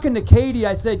was talking to Catie.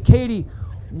 I said, "Catie,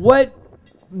 what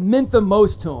meant the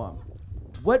most to him?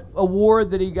 What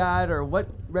award that he got or what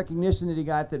recognition that he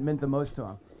got that meant the most to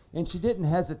him?" And she didn't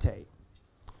hesitate.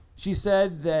 She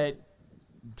said that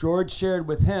George shared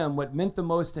with him what meant the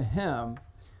most to him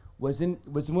was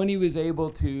when he was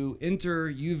able to enter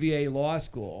UVA Law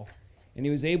School, and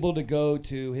he was able to go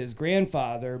to his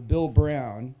grandfather, Bill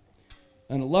Brown,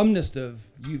 an alumnus of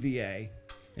UVA,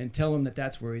 and tell him that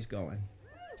that's where he's going.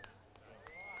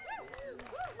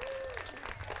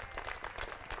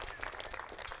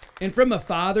 And from a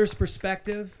father's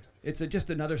perspective, it's just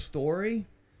another story.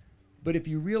 But if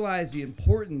you realize the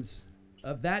importance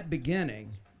of that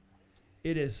beginning,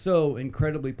 it is so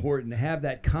incredibly important to have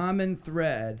that common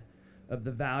thread of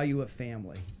the value of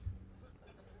family.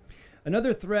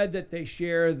 Another thread that they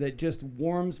share that just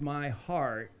warms my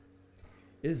heart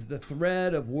is the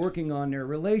thread of working on their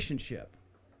relationship.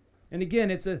 And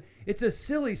again, it's a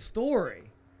silly story,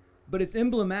 but it's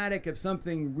emblematic of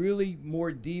something really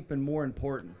more deep and more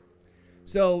important.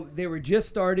 So they were just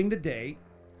starting to date,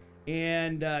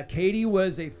 and Catie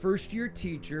was a first-year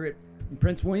teacher at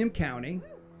Prince William County,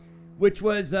 which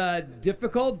was a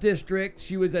difficult district.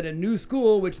 She was at a new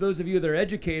school, which those of you that are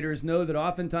educators know that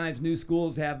oftentimes new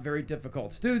schools have very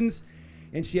difficult students,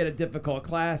 and she had a difficult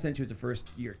class, and she was a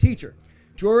first-year teacher.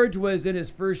 George was in his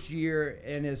first year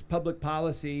in his public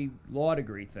policy law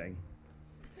degree thing.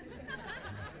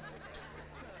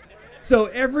 So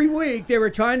every week they were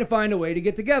trying to find a way to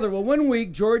get together. Well, one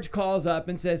week George calls up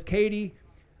and says, "Catie,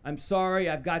 I'm sorry,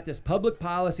 I've got this public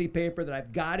policy paper that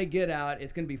I've got to get out.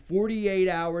 It's going to be 48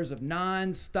 hours of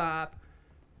non-stop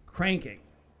cranking.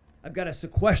 I've got to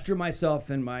sequester myself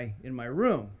in my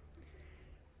room."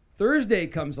 Thursday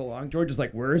comes along. George is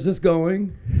like, "Where is this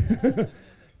going?"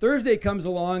 Thursday comes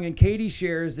along, and Catie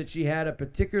shares that she had a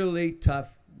particularly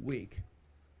tough week.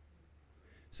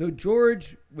 So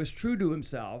George was true to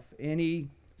himself, and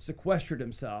he sequestered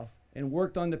himself and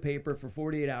worked on the paper for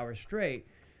 48 hours straight.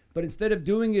 But instead of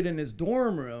doing it in his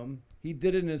dorm room, he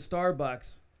did it in his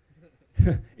Starbucks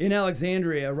in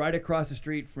Alexandria, right across the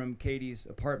street from Catie's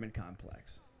apartment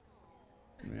complex.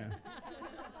 Yeah.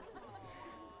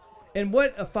 And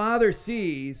what a father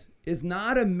sees is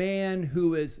not a man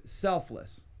who is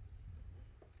selfless,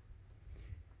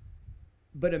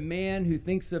 but a man who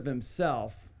thinks of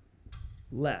himself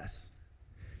less.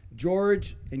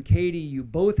 George and Catie, you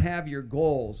both have your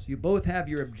goals. You both have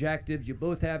your objectives. You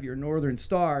both have your Northern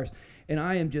Stars. And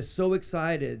I am just so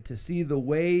excited to see the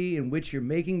way in which you're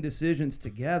making decisions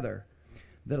together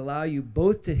that allow you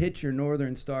both to hit your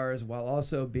Northern Stars while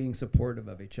also being supportive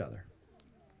of each other.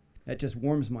 That just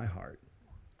warms my heart.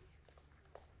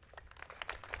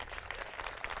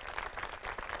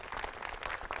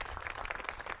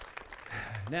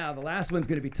 Now, the last one's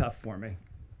going to be tough for me.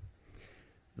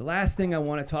 The last thing I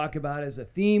want to talk about is a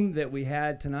theme that we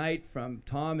had tonight from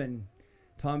Tom and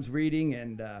Tom's reading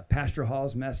and Pastor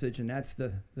Hall's message, and that's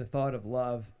the thought of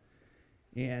love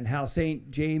and how St.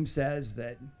 James says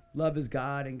that love is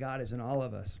God and God is in all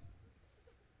of us.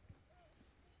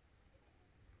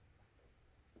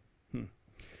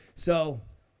 So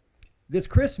this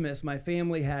Christmas, my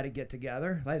family had a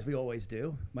get-together, as we always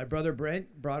do. My brother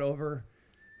Brent brought over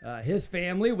his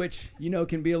family, which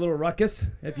can be a little ruckus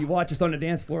if you watch us on the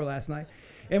dance floor last night.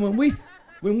 And when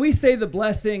we say the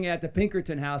blessing at the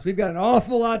Pinkerton house, we've got an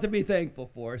awful lot to be thankful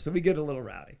for, so we get a little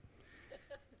rowdy.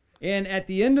 And at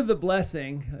the end of the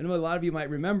blessing, I know a lot of you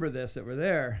might remember this that were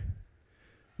there,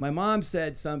 my mom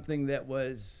said something that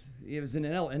was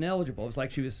ineligible. It was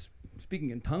like she was speaking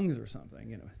in tongues or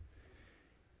something,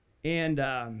 And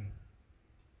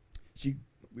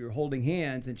we were holding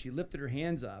hands, and she lifted her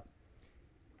hands up,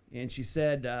 and she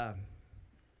said, I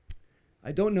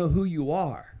don't know who you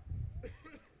are,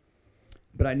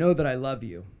 but I know that I love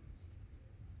you.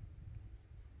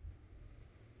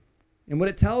 And what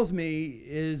it tells me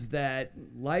is that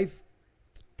life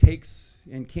takes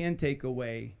and can take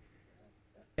away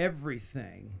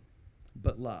everything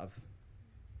but love.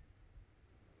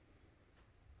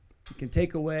 It can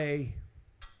take away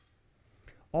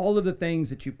all of the things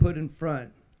that you put in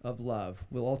front of love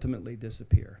will ultimately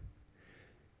disappear.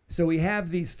 So we have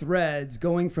these threads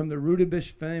going from the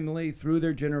Rudabish family through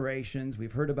their generations.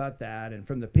 We've heard about that. And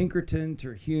from the Pinkerton,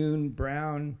 Terhune,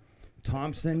 Brown,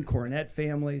 Thompson, Cornett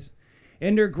families.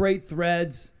 And they're great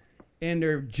threads. And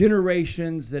they're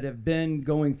generations that have been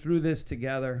going through this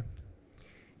together.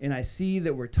 And I see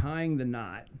that we're tying the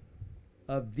knot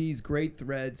of these great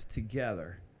threads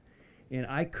together. And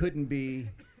I couldn't be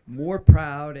more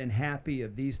proud and happy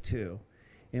of these two.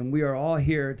 And we are all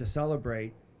here to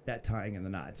celebrate that tying in the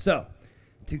knot. So,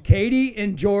 to Catie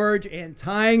and George and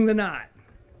tying the knot.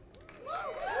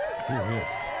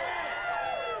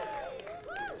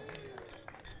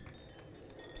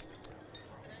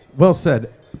 Well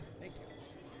said.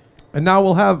 And now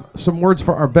we'll have some words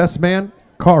for our best man,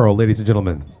 Carl, ladies and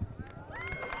gentlemen.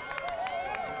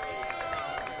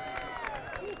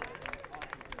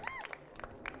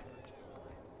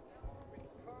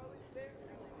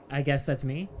 I guess that's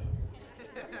me.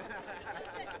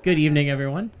 Good evening,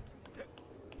 everyone.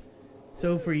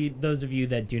 So for those of you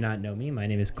that do not know me, my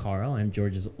name is Carl. I'm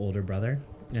George's older brother,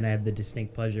 and I have the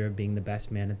distinct pleasure of being the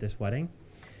best man at this wedding.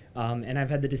 And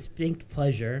I've had the distinct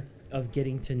pleasure of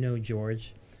getting to know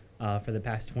George for the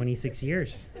past 26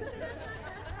 years.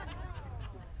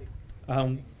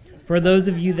 For those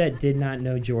of you that did not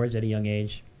know George at a young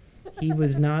age, he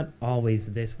was not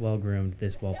always this well-groomed,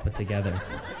 this well put together.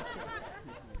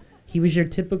 He was your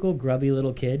typical grubby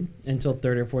little kid until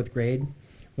 3rd or 4th grade,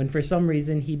 when for some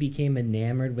reason he became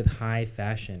enamored with high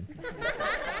fashion.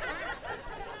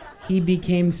 He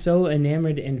became so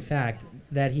enamored, in fact,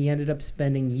 that he ended up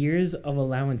spending years of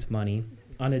allowance money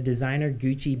on a designer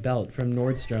Gucci belt from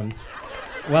Nordstrom's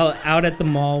while out at the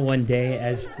mall one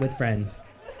day with friends.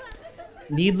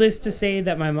 Needless to say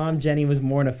that my mom Jenny was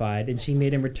mortified and she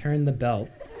made him return the belt,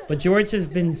 but George has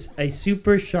been a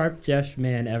super sharp-dressed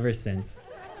man ever since.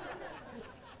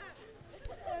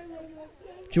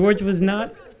 George was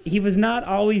not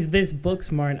always this book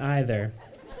smart either.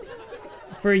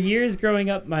 For years growing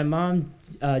up, my mom,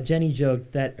 Jenny,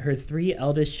 joked that her 3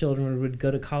 eldest children would go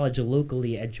to college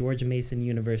locally at George Mason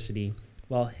University,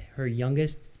 while her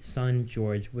youngest son,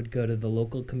 George, would go to the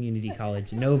local community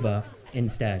college, Nova,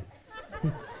 instead.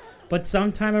 But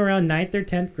sometime around 9th or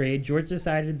 10th grade, George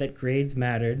decided that grades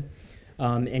mattered,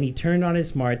 and he turned on his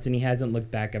smarts, and he hasn't looked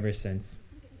back ever since.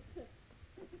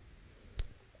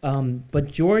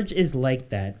 But George is like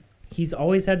that. He's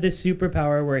always had this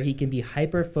superpower where he can be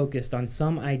hyper-focused on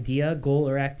some idea, goal,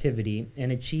 or activity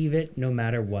and achieve it no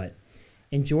matter what.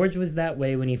 And George was that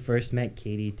way when he first met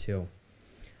Catie, too.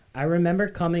 I remember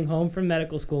coming home from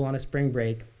medical school on a spring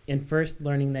break and first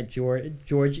learning that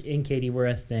George and Catie were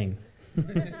a thing.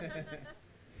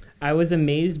 I was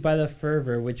amazed by the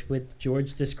fervor with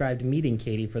George described meeting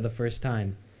Catie for the first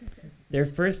time. Their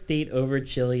first date over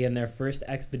chili and their first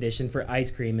expedition for ice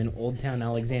cream in Old Town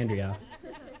Alexandria.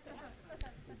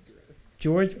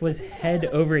 George was head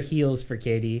over heels for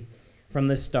Catie from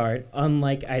the start,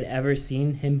 unlike I'd ever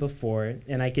seen him before,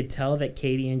 and I could tell that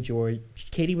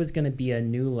Catie was going to be a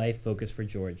new life focus for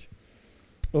George.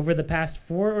 Over the past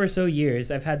 4 or so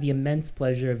years, I've had the immense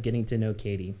pleasure of getting to know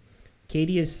Catie.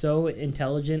 Catie is so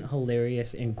intelligent,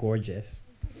 hilarious, and gorgeous.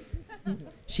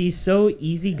 She's so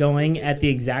easygoing at the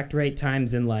exact right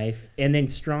times in life, and then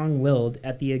strong-willed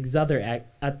at the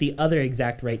other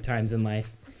exact right times in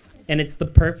life. And it's the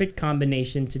perfect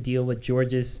combination to deal with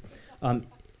George's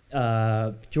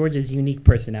unique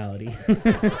personality.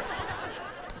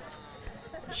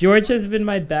 George has been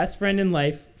my best friend in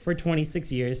life for 26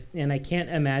 years, and I can't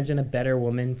imagine a better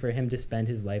woman for him to spend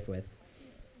his life with.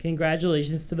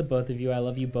 Congratulations to the both of you. I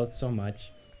love you both so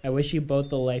much. I wish you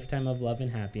both a lifetime of love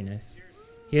and happiness.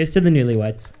 Here's to the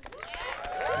newlyweds.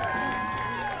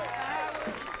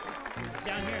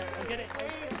 Down here. I'll get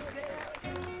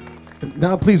it.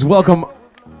 Now please welcome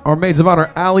our maids of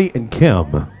honor, Allie and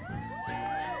Kim.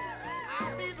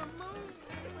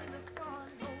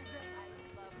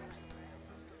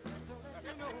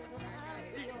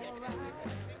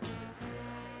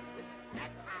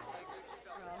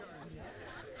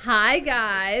 Hi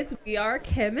guys, we are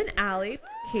Kim and Allie,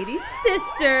 Catie's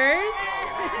sisters.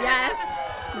 Yes,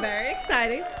 very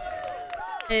exciting.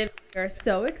 And we are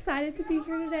so excited to be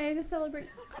here today to celebrate.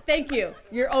 Thank you.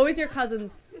 You're always your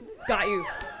cousins. Got you.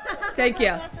 Thank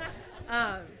you.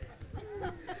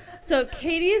 So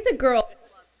Catie is a girl who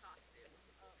loves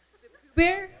costumes. The Pooh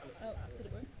Bear.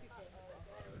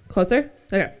 Closer?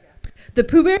 Okay. The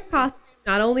Pooh Bear costume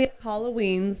not only at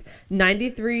Halloween's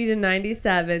 93 to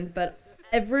 97, but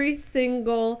every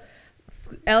single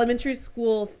elementary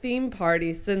school theme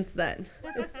party since then.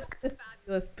 It's a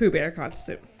fabulous Pooh Bear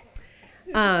costume.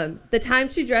 The time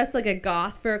she dressed like a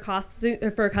goth for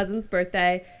a cousin's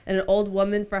birthday and an old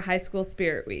woman for high school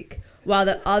spirit week, while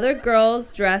the other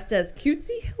girls dressed as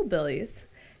cutesy hillbillies,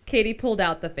 Catie pulled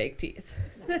out the fake teeth.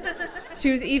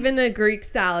 She was even a Greek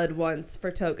salad once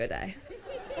for Toga Day.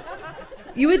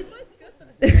 You would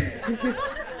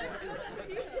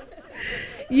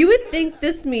You would think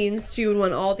this means she would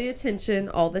want all the attention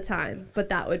all the time, but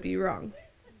that would be wrong.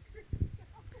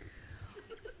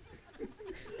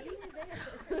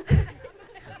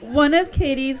 One of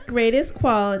Catie's greatest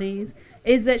qualities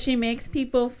is that she makes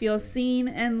people feel seen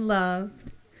and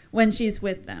loved when she's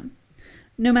with them.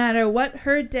 No matter what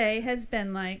her day has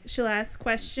been like, she'll ask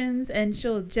questions and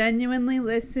she'll genuinely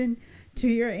listen to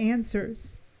your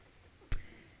answers.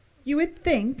 You would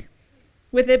think,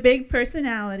 with a big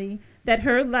personality, that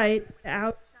her light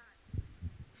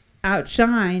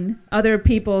outshine other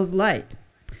people's light.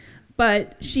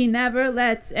 But she never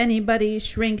lets anybody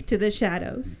shrink to the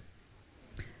shadows.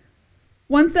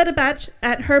 Once at her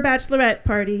bachelorette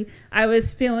party, I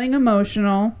was feeling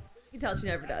emotional. You can tell she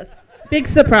never does. Big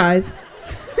surprise.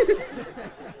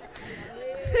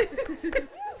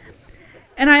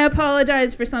 And I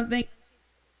apologized for something.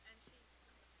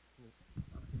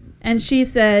 And she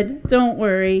said, "Don't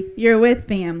worry, you're with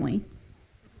family."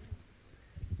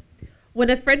 When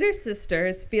a friend or sister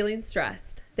is feeling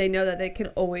stressed, they know that they can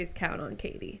always count on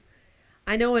Catie.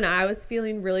 I know when I was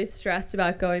feeling really stressed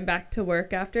about going back to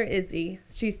work after Izzy,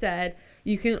 she said,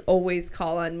 "You can always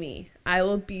call on me. I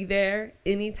will be there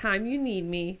anytime you need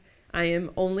me. I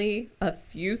am only a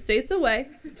few states away.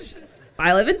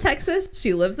 I live in Texas.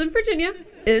 She lives in Virginia.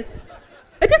 It's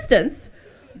a distance,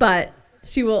 but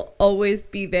she will always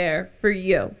be there for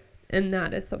you." And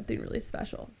that is something really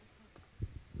special.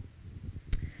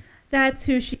 That's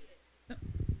who she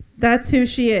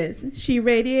is. She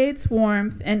radiates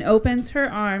warmth and opens her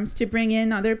arms to bring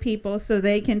in other people so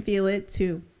they can feel it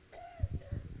too.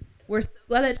 We're so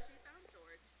glad that she found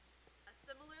George, a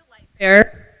similar light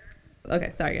bearer.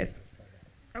 Okay, sorry guys.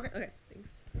 Okay,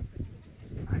 thanks.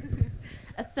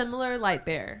 A similar light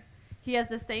bearer. He has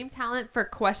the same talent for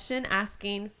question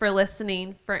asking, for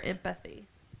listening, for empathy.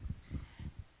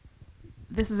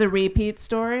 This is a repeat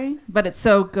story, but it's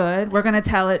so good, we're going to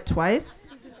tell it twice.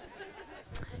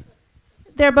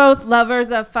 They're both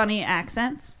lovers of funny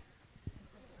accents.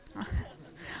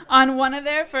 On one of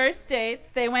their first dates,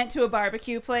 they went to a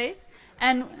barbecue place,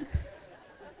 and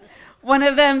one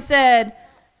of them said,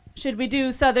 "Should we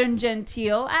do Southern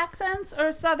genteel accents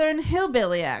or Southern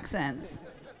hillbilly accents?"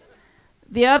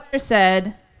 The other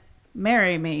said,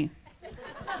 "Marry me."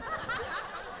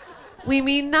 We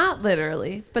mean not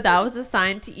literally, but that was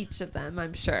assigned to each of them,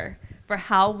 I'm sure. for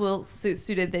how well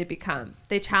suited they become.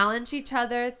 They challenge each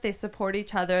other, they support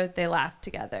each other, they laugh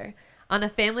together. On a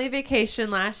family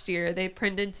vacation last year, they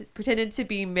pretended to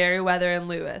be Meriwether and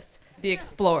Lewis, the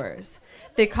explorers.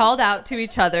 They called out to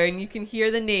each other, and you can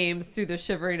hear the names through the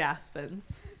shivering aspens.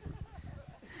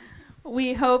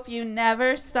 We hope you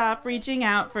never stop reaching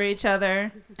out for each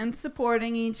other and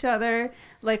supporting each other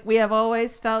like we have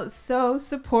always felt so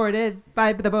supported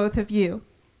by the both of you.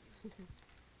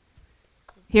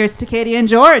 Here's to Catie and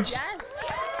George. Yes.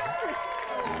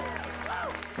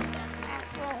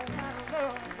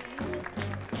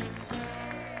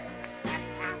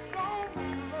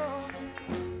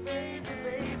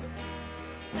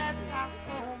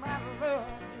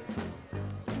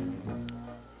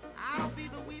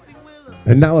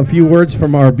 And now a few words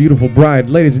from our beautiful bride.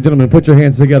 Ladies and gentlemen, put your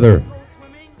hands together.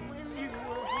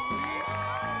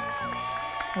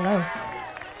 Hello.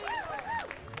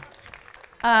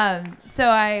 So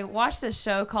I watched this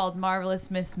show called Marvelous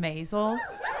Miss Maisel,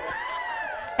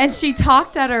 and she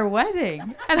talked at her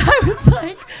wedding, and I was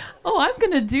like, "Oh, I'm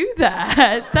gonna do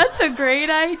that. That's a great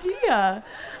idea."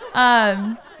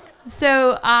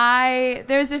 So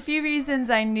there's a few reasons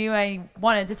I knew I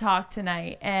wanted to talk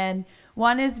tonight, and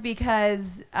one is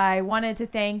because I wanted to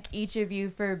thank each of you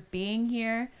for being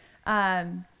here.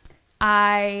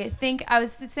 I think I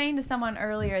was saying to someone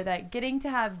earlier that getting to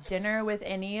have dinner with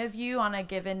any of you on a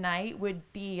given night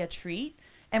would be a treat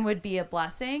and would be a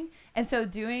blessing. And so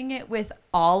doing it with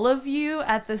all of you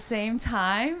at the same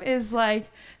time is like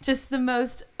just the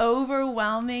most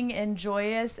overwhelming and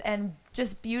joyous and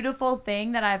just beautiful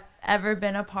thing that I've ever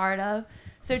been a part of.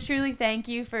 So truly thank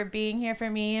you for being here for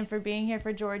me and for being here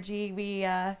for Georgie.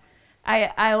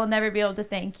 I will never be able to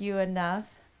thank you enough.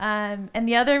 And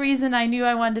the other reason I knew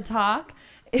I wanted to talk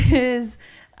is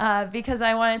because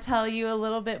I want to tell you a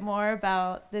little bit more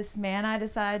about this man I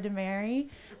decided to marry,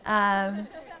 and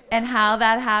how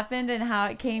that happened and how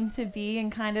it came to be,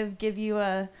 and kind of give you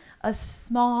a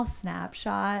small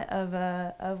snapshot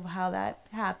of how that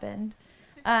happened.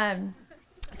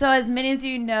 So as many as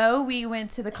you know, we went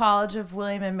to the College of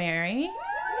William and Mary.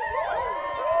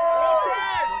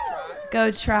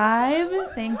 Go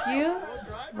Tribe. Thank you.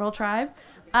 Roll Tribe.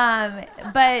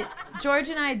 But George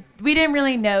and I, we didn't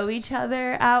really know each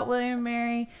other at William and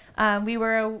Mary. We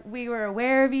were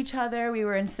aware of each other. We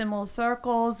were in similar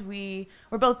circles. We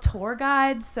were both tour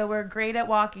guides, so we're great at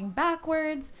walking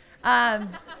backwards.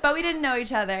 But we didn't know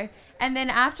each other. And then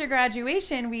after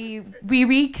graduation, we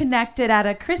reconnected at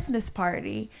a Christmas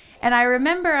party. And I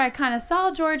remember I kind of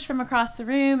saw George from across the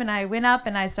room, and I went up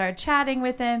and I started chatting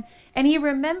with him. And he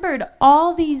remembered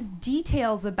all these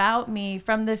details about me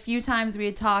from the few times we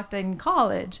had talked in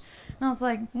college. And I was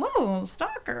like, whoa,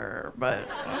 stalker, but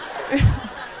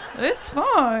it's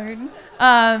fine.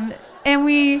 And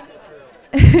we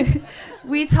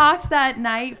we talked that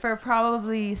night for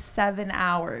probably 7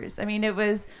 hours. I mean, it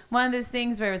was one of those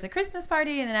things where it was a Christmas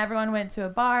party and then everyone went to a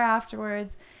bar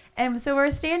afterwards. And so we're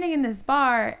standing in this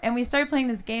bar and we started playing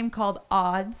this game called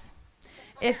Odds.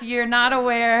 If you're not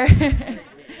aware,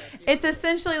 it's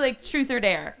essentially like truth or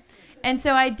dare. And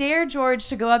so I dare George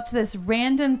to go up to this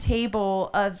random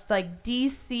table of like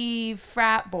DC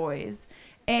frat boys,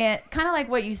 and kind of like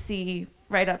what you see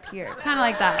right up here, kind of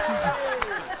like that.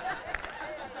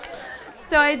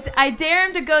 So I dare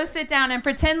him to go sit down and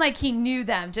pretend like he knew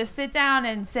them. Just sit down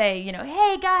and say, you know,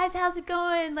 hey guys, how's it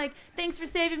going? Like, thanks for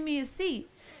saving me a seat.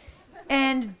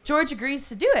 And George agrees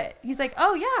to do it. He's like,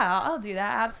 oh yeah, I'll do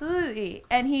that, absolutely.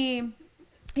 And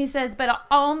he says, but I'll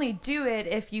only do it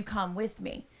if you come with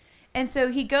me. And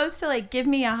so he goes to like give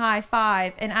me a high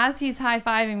five, and as he's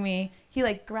high-fiving me, he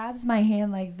like grabs my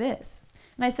hand like this.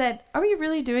 And I said, are we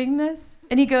really doing this?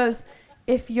 And he goes,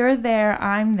 if you're there,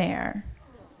 I'm there.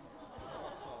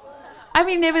 I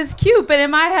mean, it was cute, but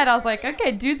in my head, I was like,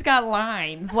 okay, dude's got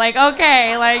lines. Like,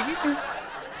 okay, like,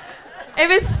 it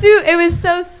was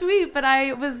so sweet, but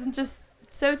I was just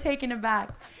so taken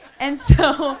aback. And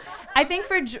so I think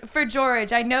for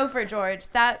George, I know for George,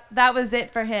 that was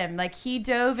it for him. Like, he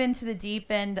dove into the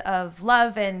deep end of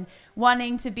love and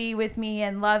wanting to be with me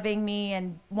and loving me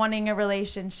and wanting a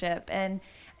relationship. And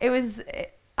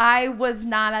I was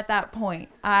not at that point.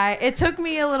 It took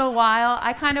me a little while.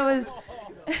 I kind of was...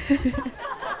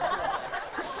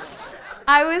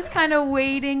 I was kind of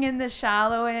wading in the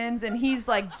shallow ends, and he's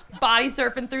like body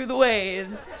surfing through the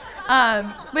waves.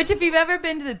 Which, if you've ever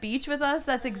been to the beach with us,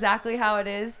 that's exactly how it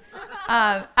is.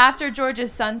 After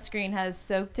George's sunscreen has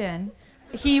soaked in,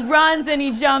 he runs and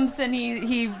he jumps and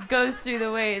he goes through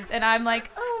the waves, and I'm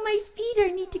like, oh, my feet, I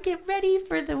need to get ready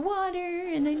for the water,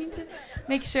 and I need to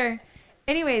make sure.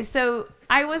 Anyways, so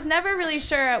I was never really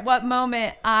sure at what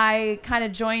moment I kind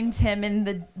of joined him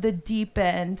in the deep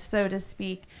end, so to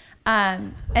speak.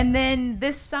 And then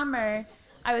this summer,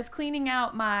 I was cleaning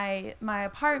out my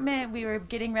apartment. We were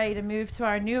getting ready to move to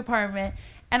our new apartment,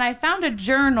 and I found a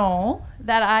journal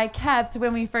that I kept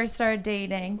when we first started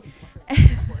dating.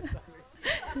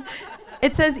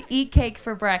 It says "eat cake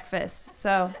for breakfast."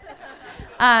 So,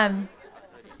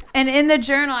 and in the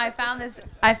journal, I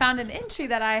found an entry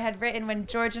that I had written when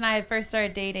George and I had first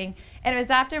started dating, and it was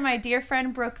after my dear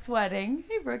friend Brooke's wedding.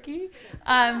 Hey, Brookie.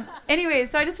 Anyway,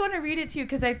 so I just want to read it to you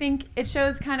because I think it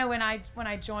shows kind of when I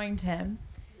joined him.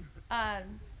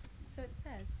 So it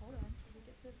says, hold on, let me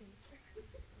get to the page.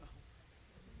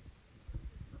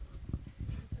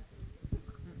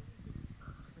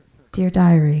 Dear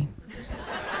Diary.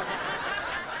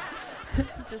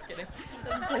 Just kidding.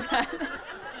 Doesn't say that.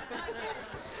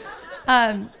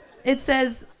 It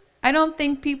says, I don't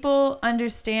think people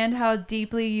understand how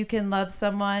deeply you can love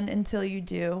someone until you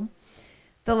do.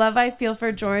 The love I feel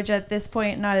for George at this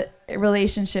point in our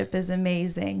relationship is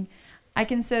amazing. I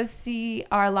can so see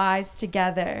our lives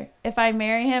together. If I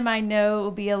marry him, I know it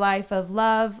will be a life of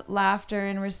love, laughter,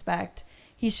 and respect.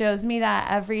 He shows me that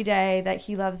every day, that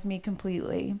he loves me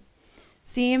completely.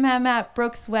 Seeing him at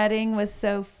Brooke's wedding was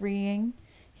so freeing.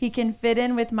 He can fit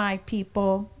in with my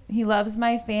people. He loves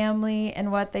my family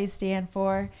and what they stand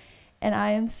for, and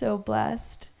I am so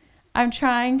blessed. I'm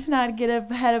trying to not get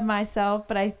ahead of myself,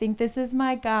 but I think this is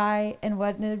my guy, and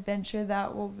what an adventure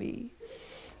that will be.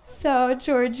 So,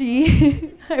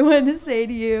 Georgie, I want to say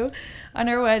to you on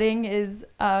our wedding is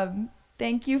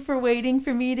thank you for waiting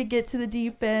for me to get to the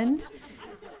deep end.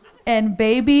 And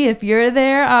baby, if you're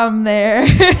there, I'm there.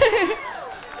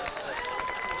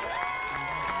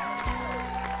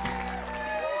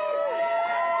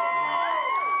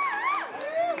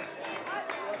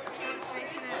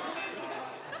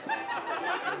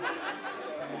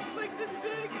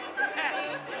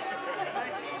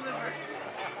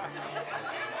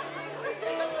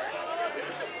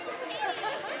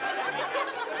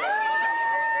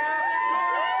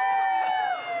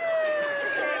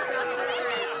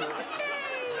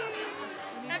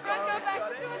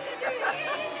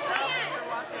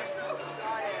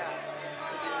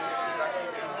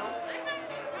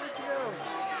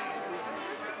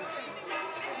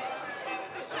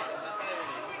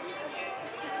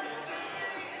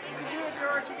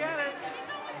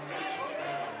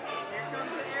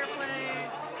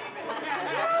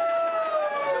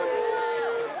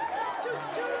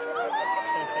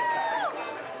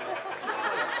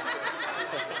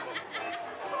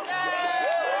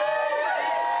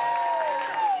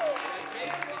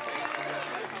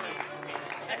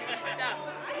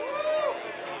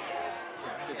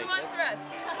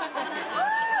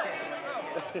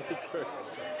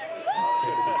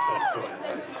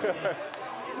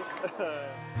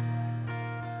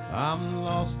 I'm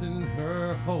lost in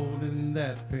her holding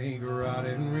that pink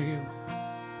rotting reel.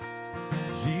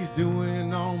 She's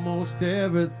doing almost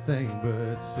everything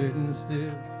but sitting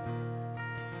still.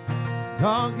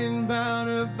 Talking about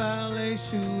her ballet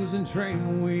shoes and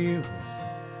train wheels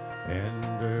and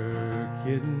her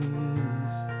kittens.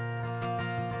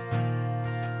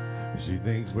 She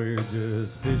thinks we're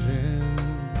just fishing.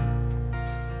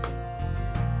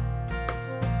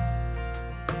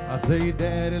 I say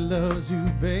Daddy loves you,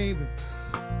 baby,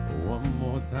 one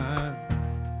more time.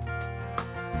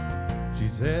 She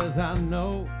says, I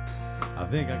know, I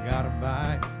think I got a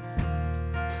bite.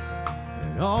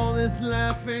 And all this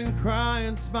laughing,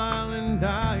 crying, smiling,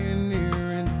 dying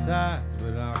here inside's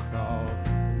what I call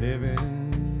living.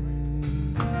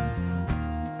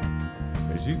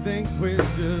 And she thinks we're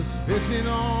just fishing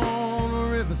on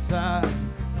a riverside,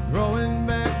 throwing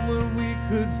back what we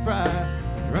could fry,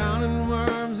 drowning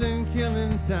worms and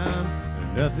killing time,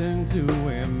 and nothing too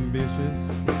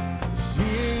ambitious. She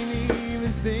ain't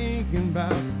even thinking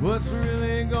about what's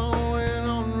really going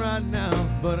on right now,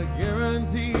 but I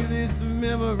guarantee this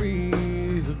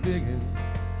memory's a big one.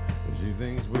 She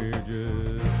thinks we're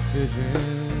just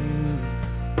fishing.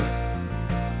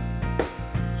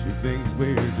 She thinks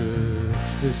we're just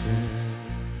fishing.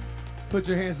 Put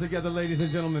your hands together, ladies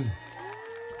and gentlemen.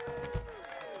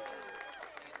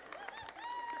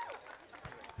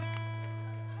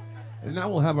 And now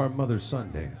we'll have our mother's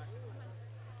son dance.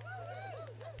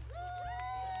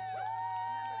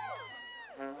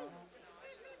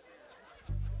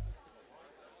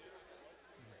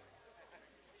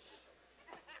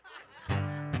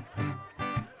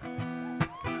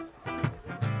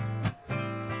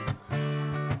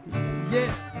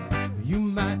 Yeah, you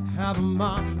might have a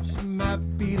mom, she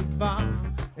might be the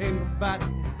bomb. Ain't nobody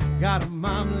got a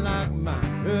mom like mine.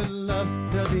 Her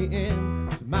love's till the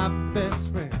end. She's my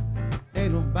best friend.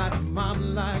 Ain't nobody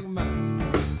mom like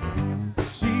mine.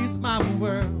 She's my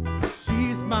world.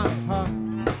 She's my heart.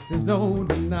 There's no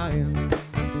denying.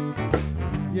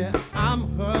 Yeah, I'm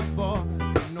her boy.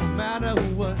 No matter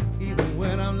what, even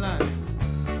when I'm lying.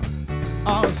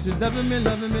 Oh, she loving me,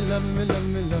 loving me, loving me,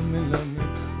 loving me, loving me, loving me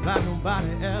like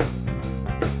nobody else.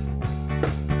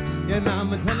 And I'm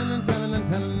telling and telling and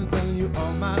telling and telling you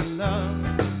all my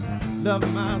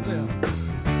love myself.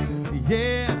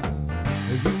 Yeah,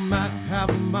 you might have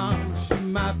a mom, she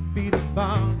might be the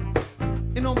bomb.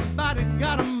 Ain't nobody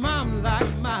got a mom like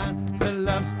mine that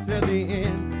loves till the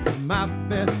end, my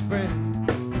best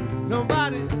friend.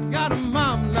 Nobody got a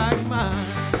mom like mine.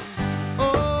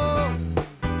 Oh,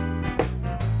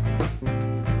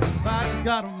 nobody's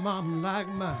got a mom like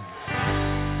mine.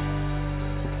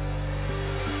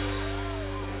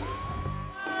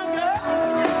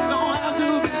 Don't have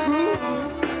to be cruel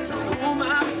to hold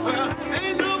my world.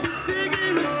 Ain't no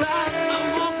singing inside.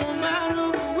 I'm off no matter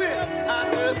where. I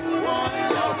just want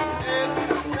your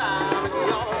extra time and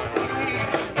your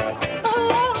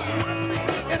oh,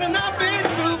 it'll not be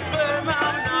too firm. I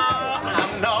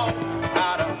know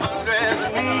how to undress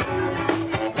me.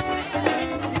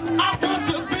 I want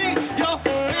to be your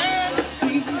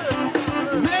fantasy.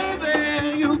 Maybe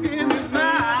you give me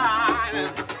mine.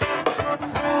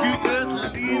 You just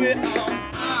leave it on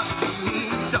me,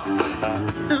 sure.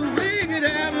 And we could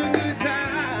have a good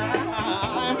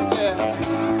time. Yeah.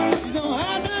 You don't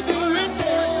have to be rich,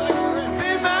 be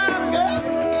my girl.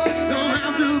 Don't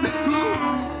have to be cruel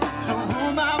to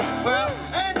rule my world.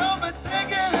 Ain't no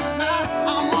particular side. I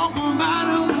won't go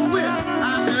matter with.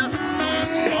 I just want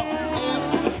your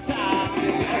extra time.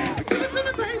 Give it to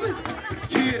me, baby.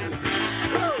 Cheers.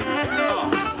 Oh,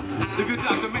 the good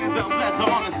Dr. Manzel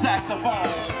Bledsoe on the saxophone.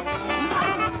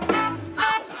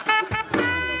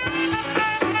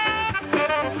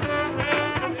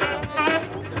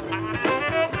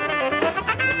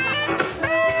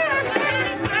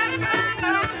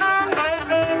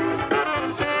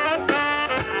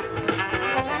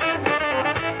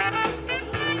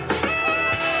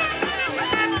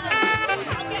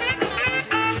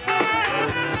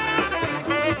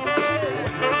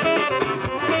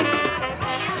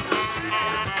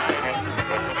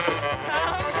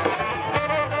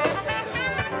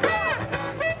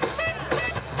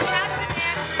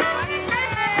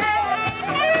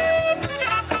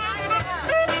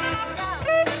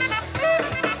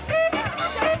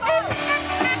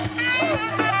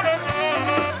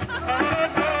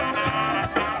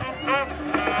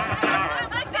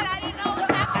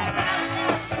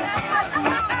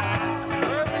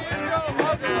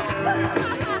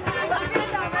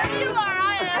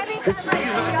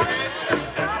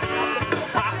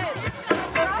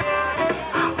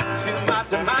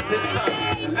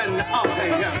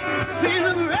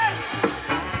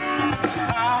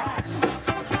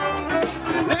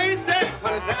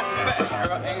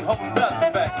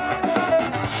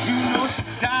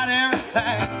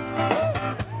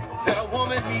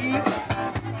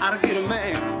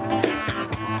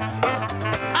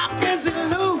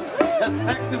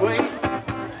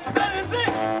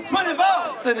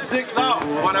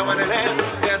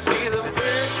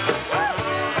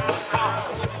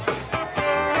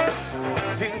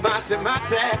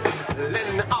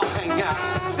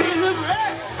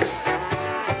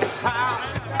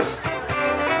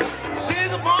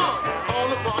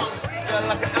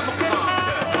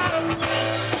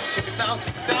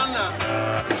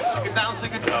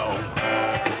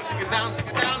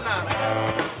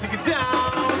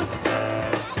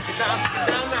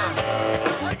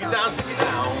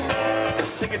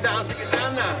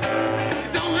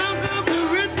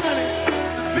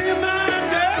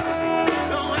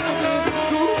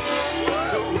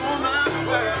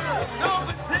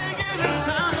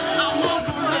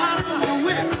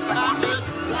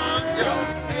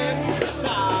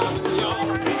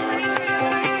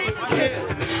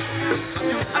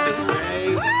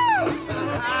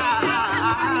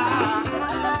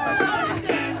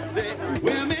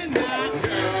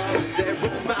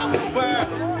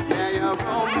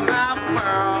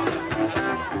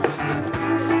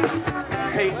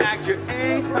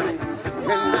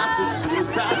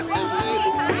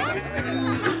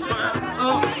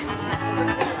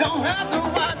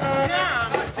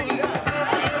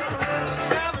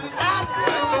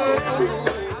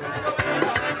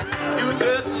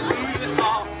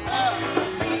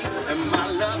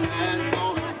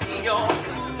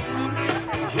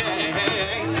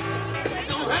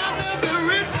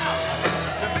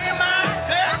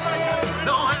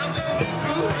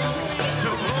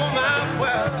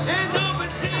 Well, ain't no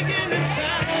taking this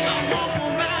time. I won't no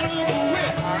matter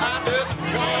where. I just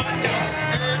want your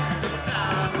extra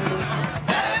time.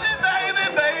 Baby, baby,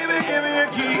 baby, give me a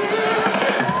key.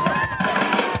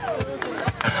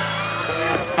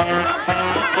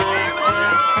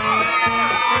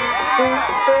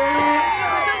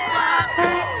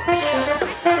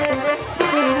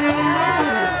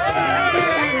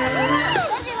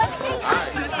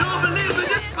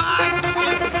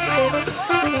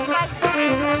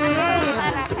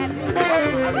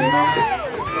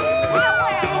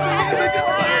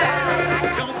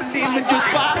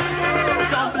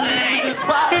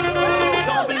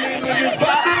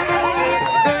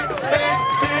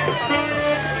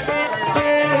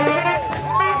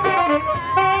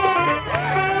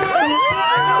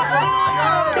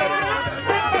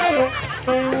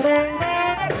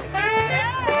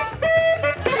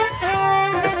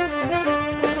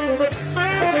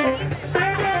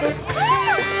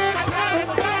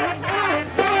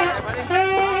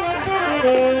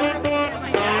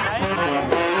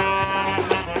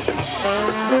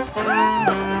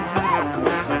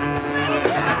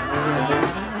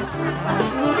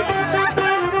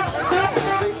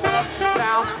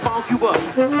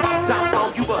 Uptown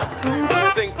funk you up.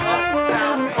 Sing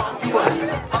uptown funk you up.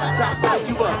 Uptown funk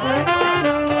you up.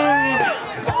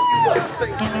 Funk you up.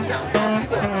 Sing uptown funk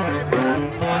you up.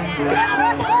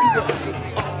 Uptown funk you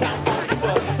up. Uptown funk you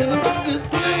up. Everybody's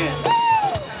playing.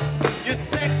 You're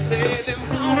sexy and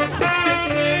funky.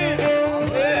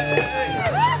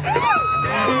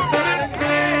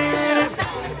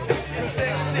 You're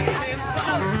sexy and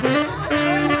funky.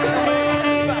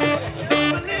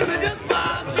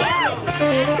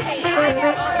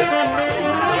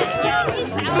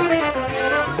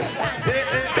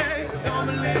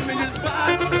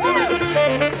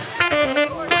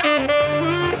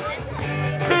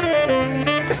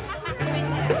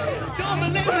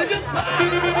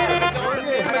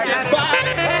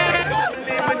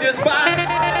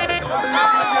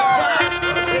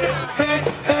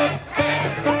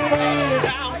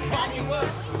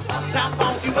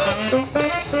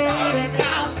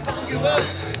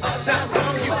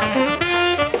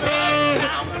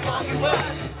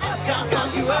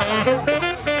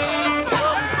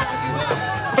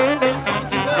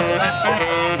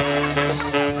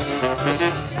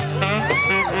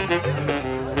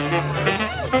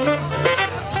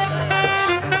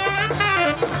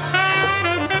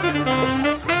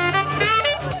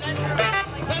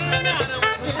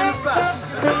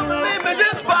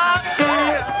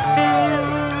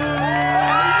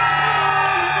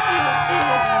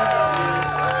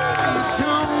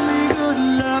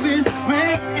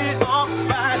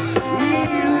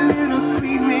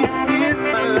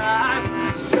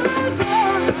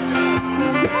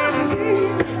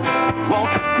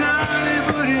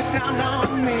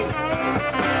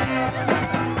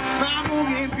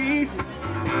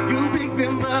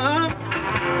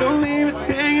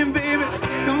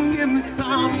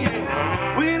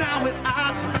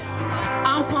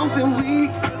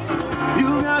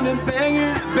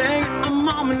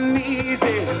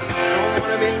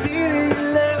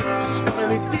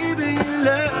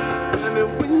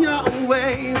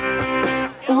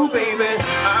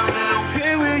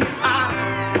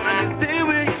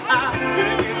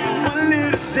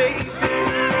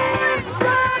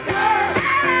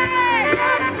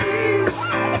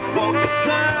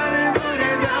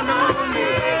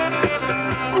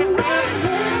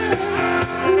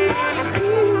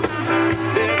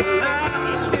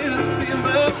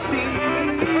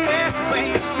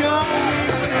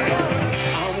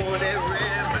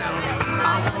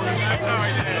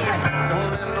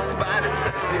 Don't let nobody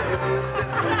touch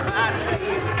it.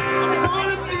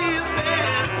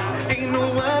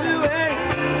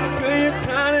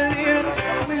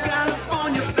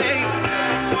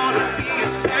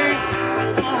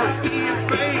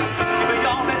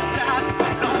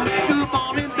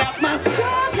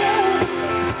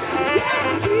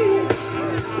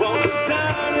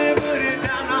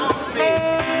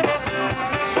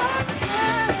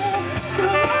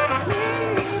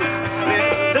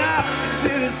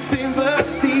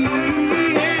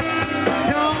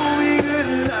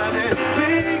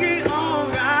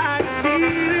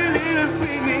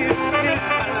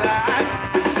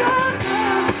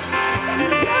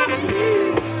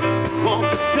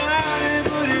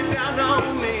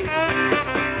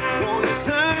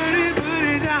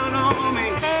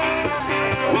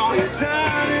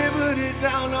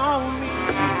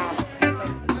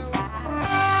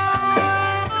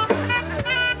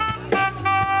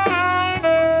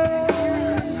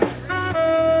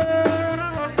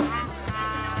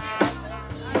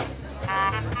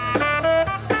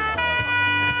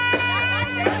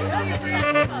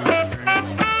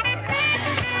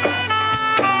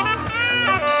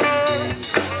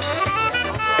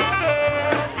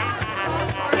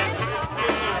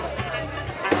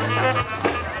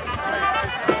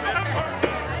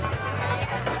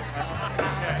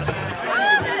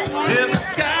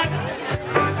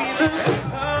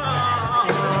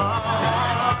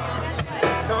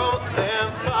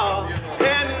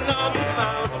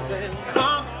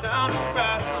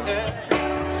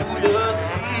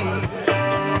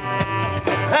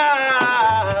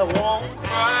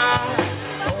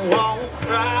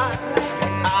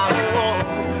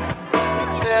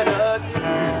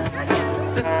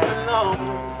 listen on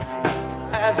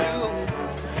as you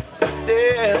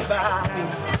stand by me.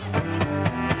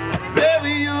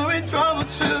 Baby, you're in trouble,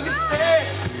 sugar,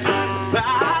 stand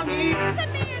by me.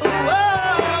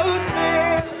 Oh,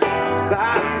 stand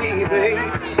by me,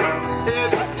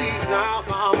 baby.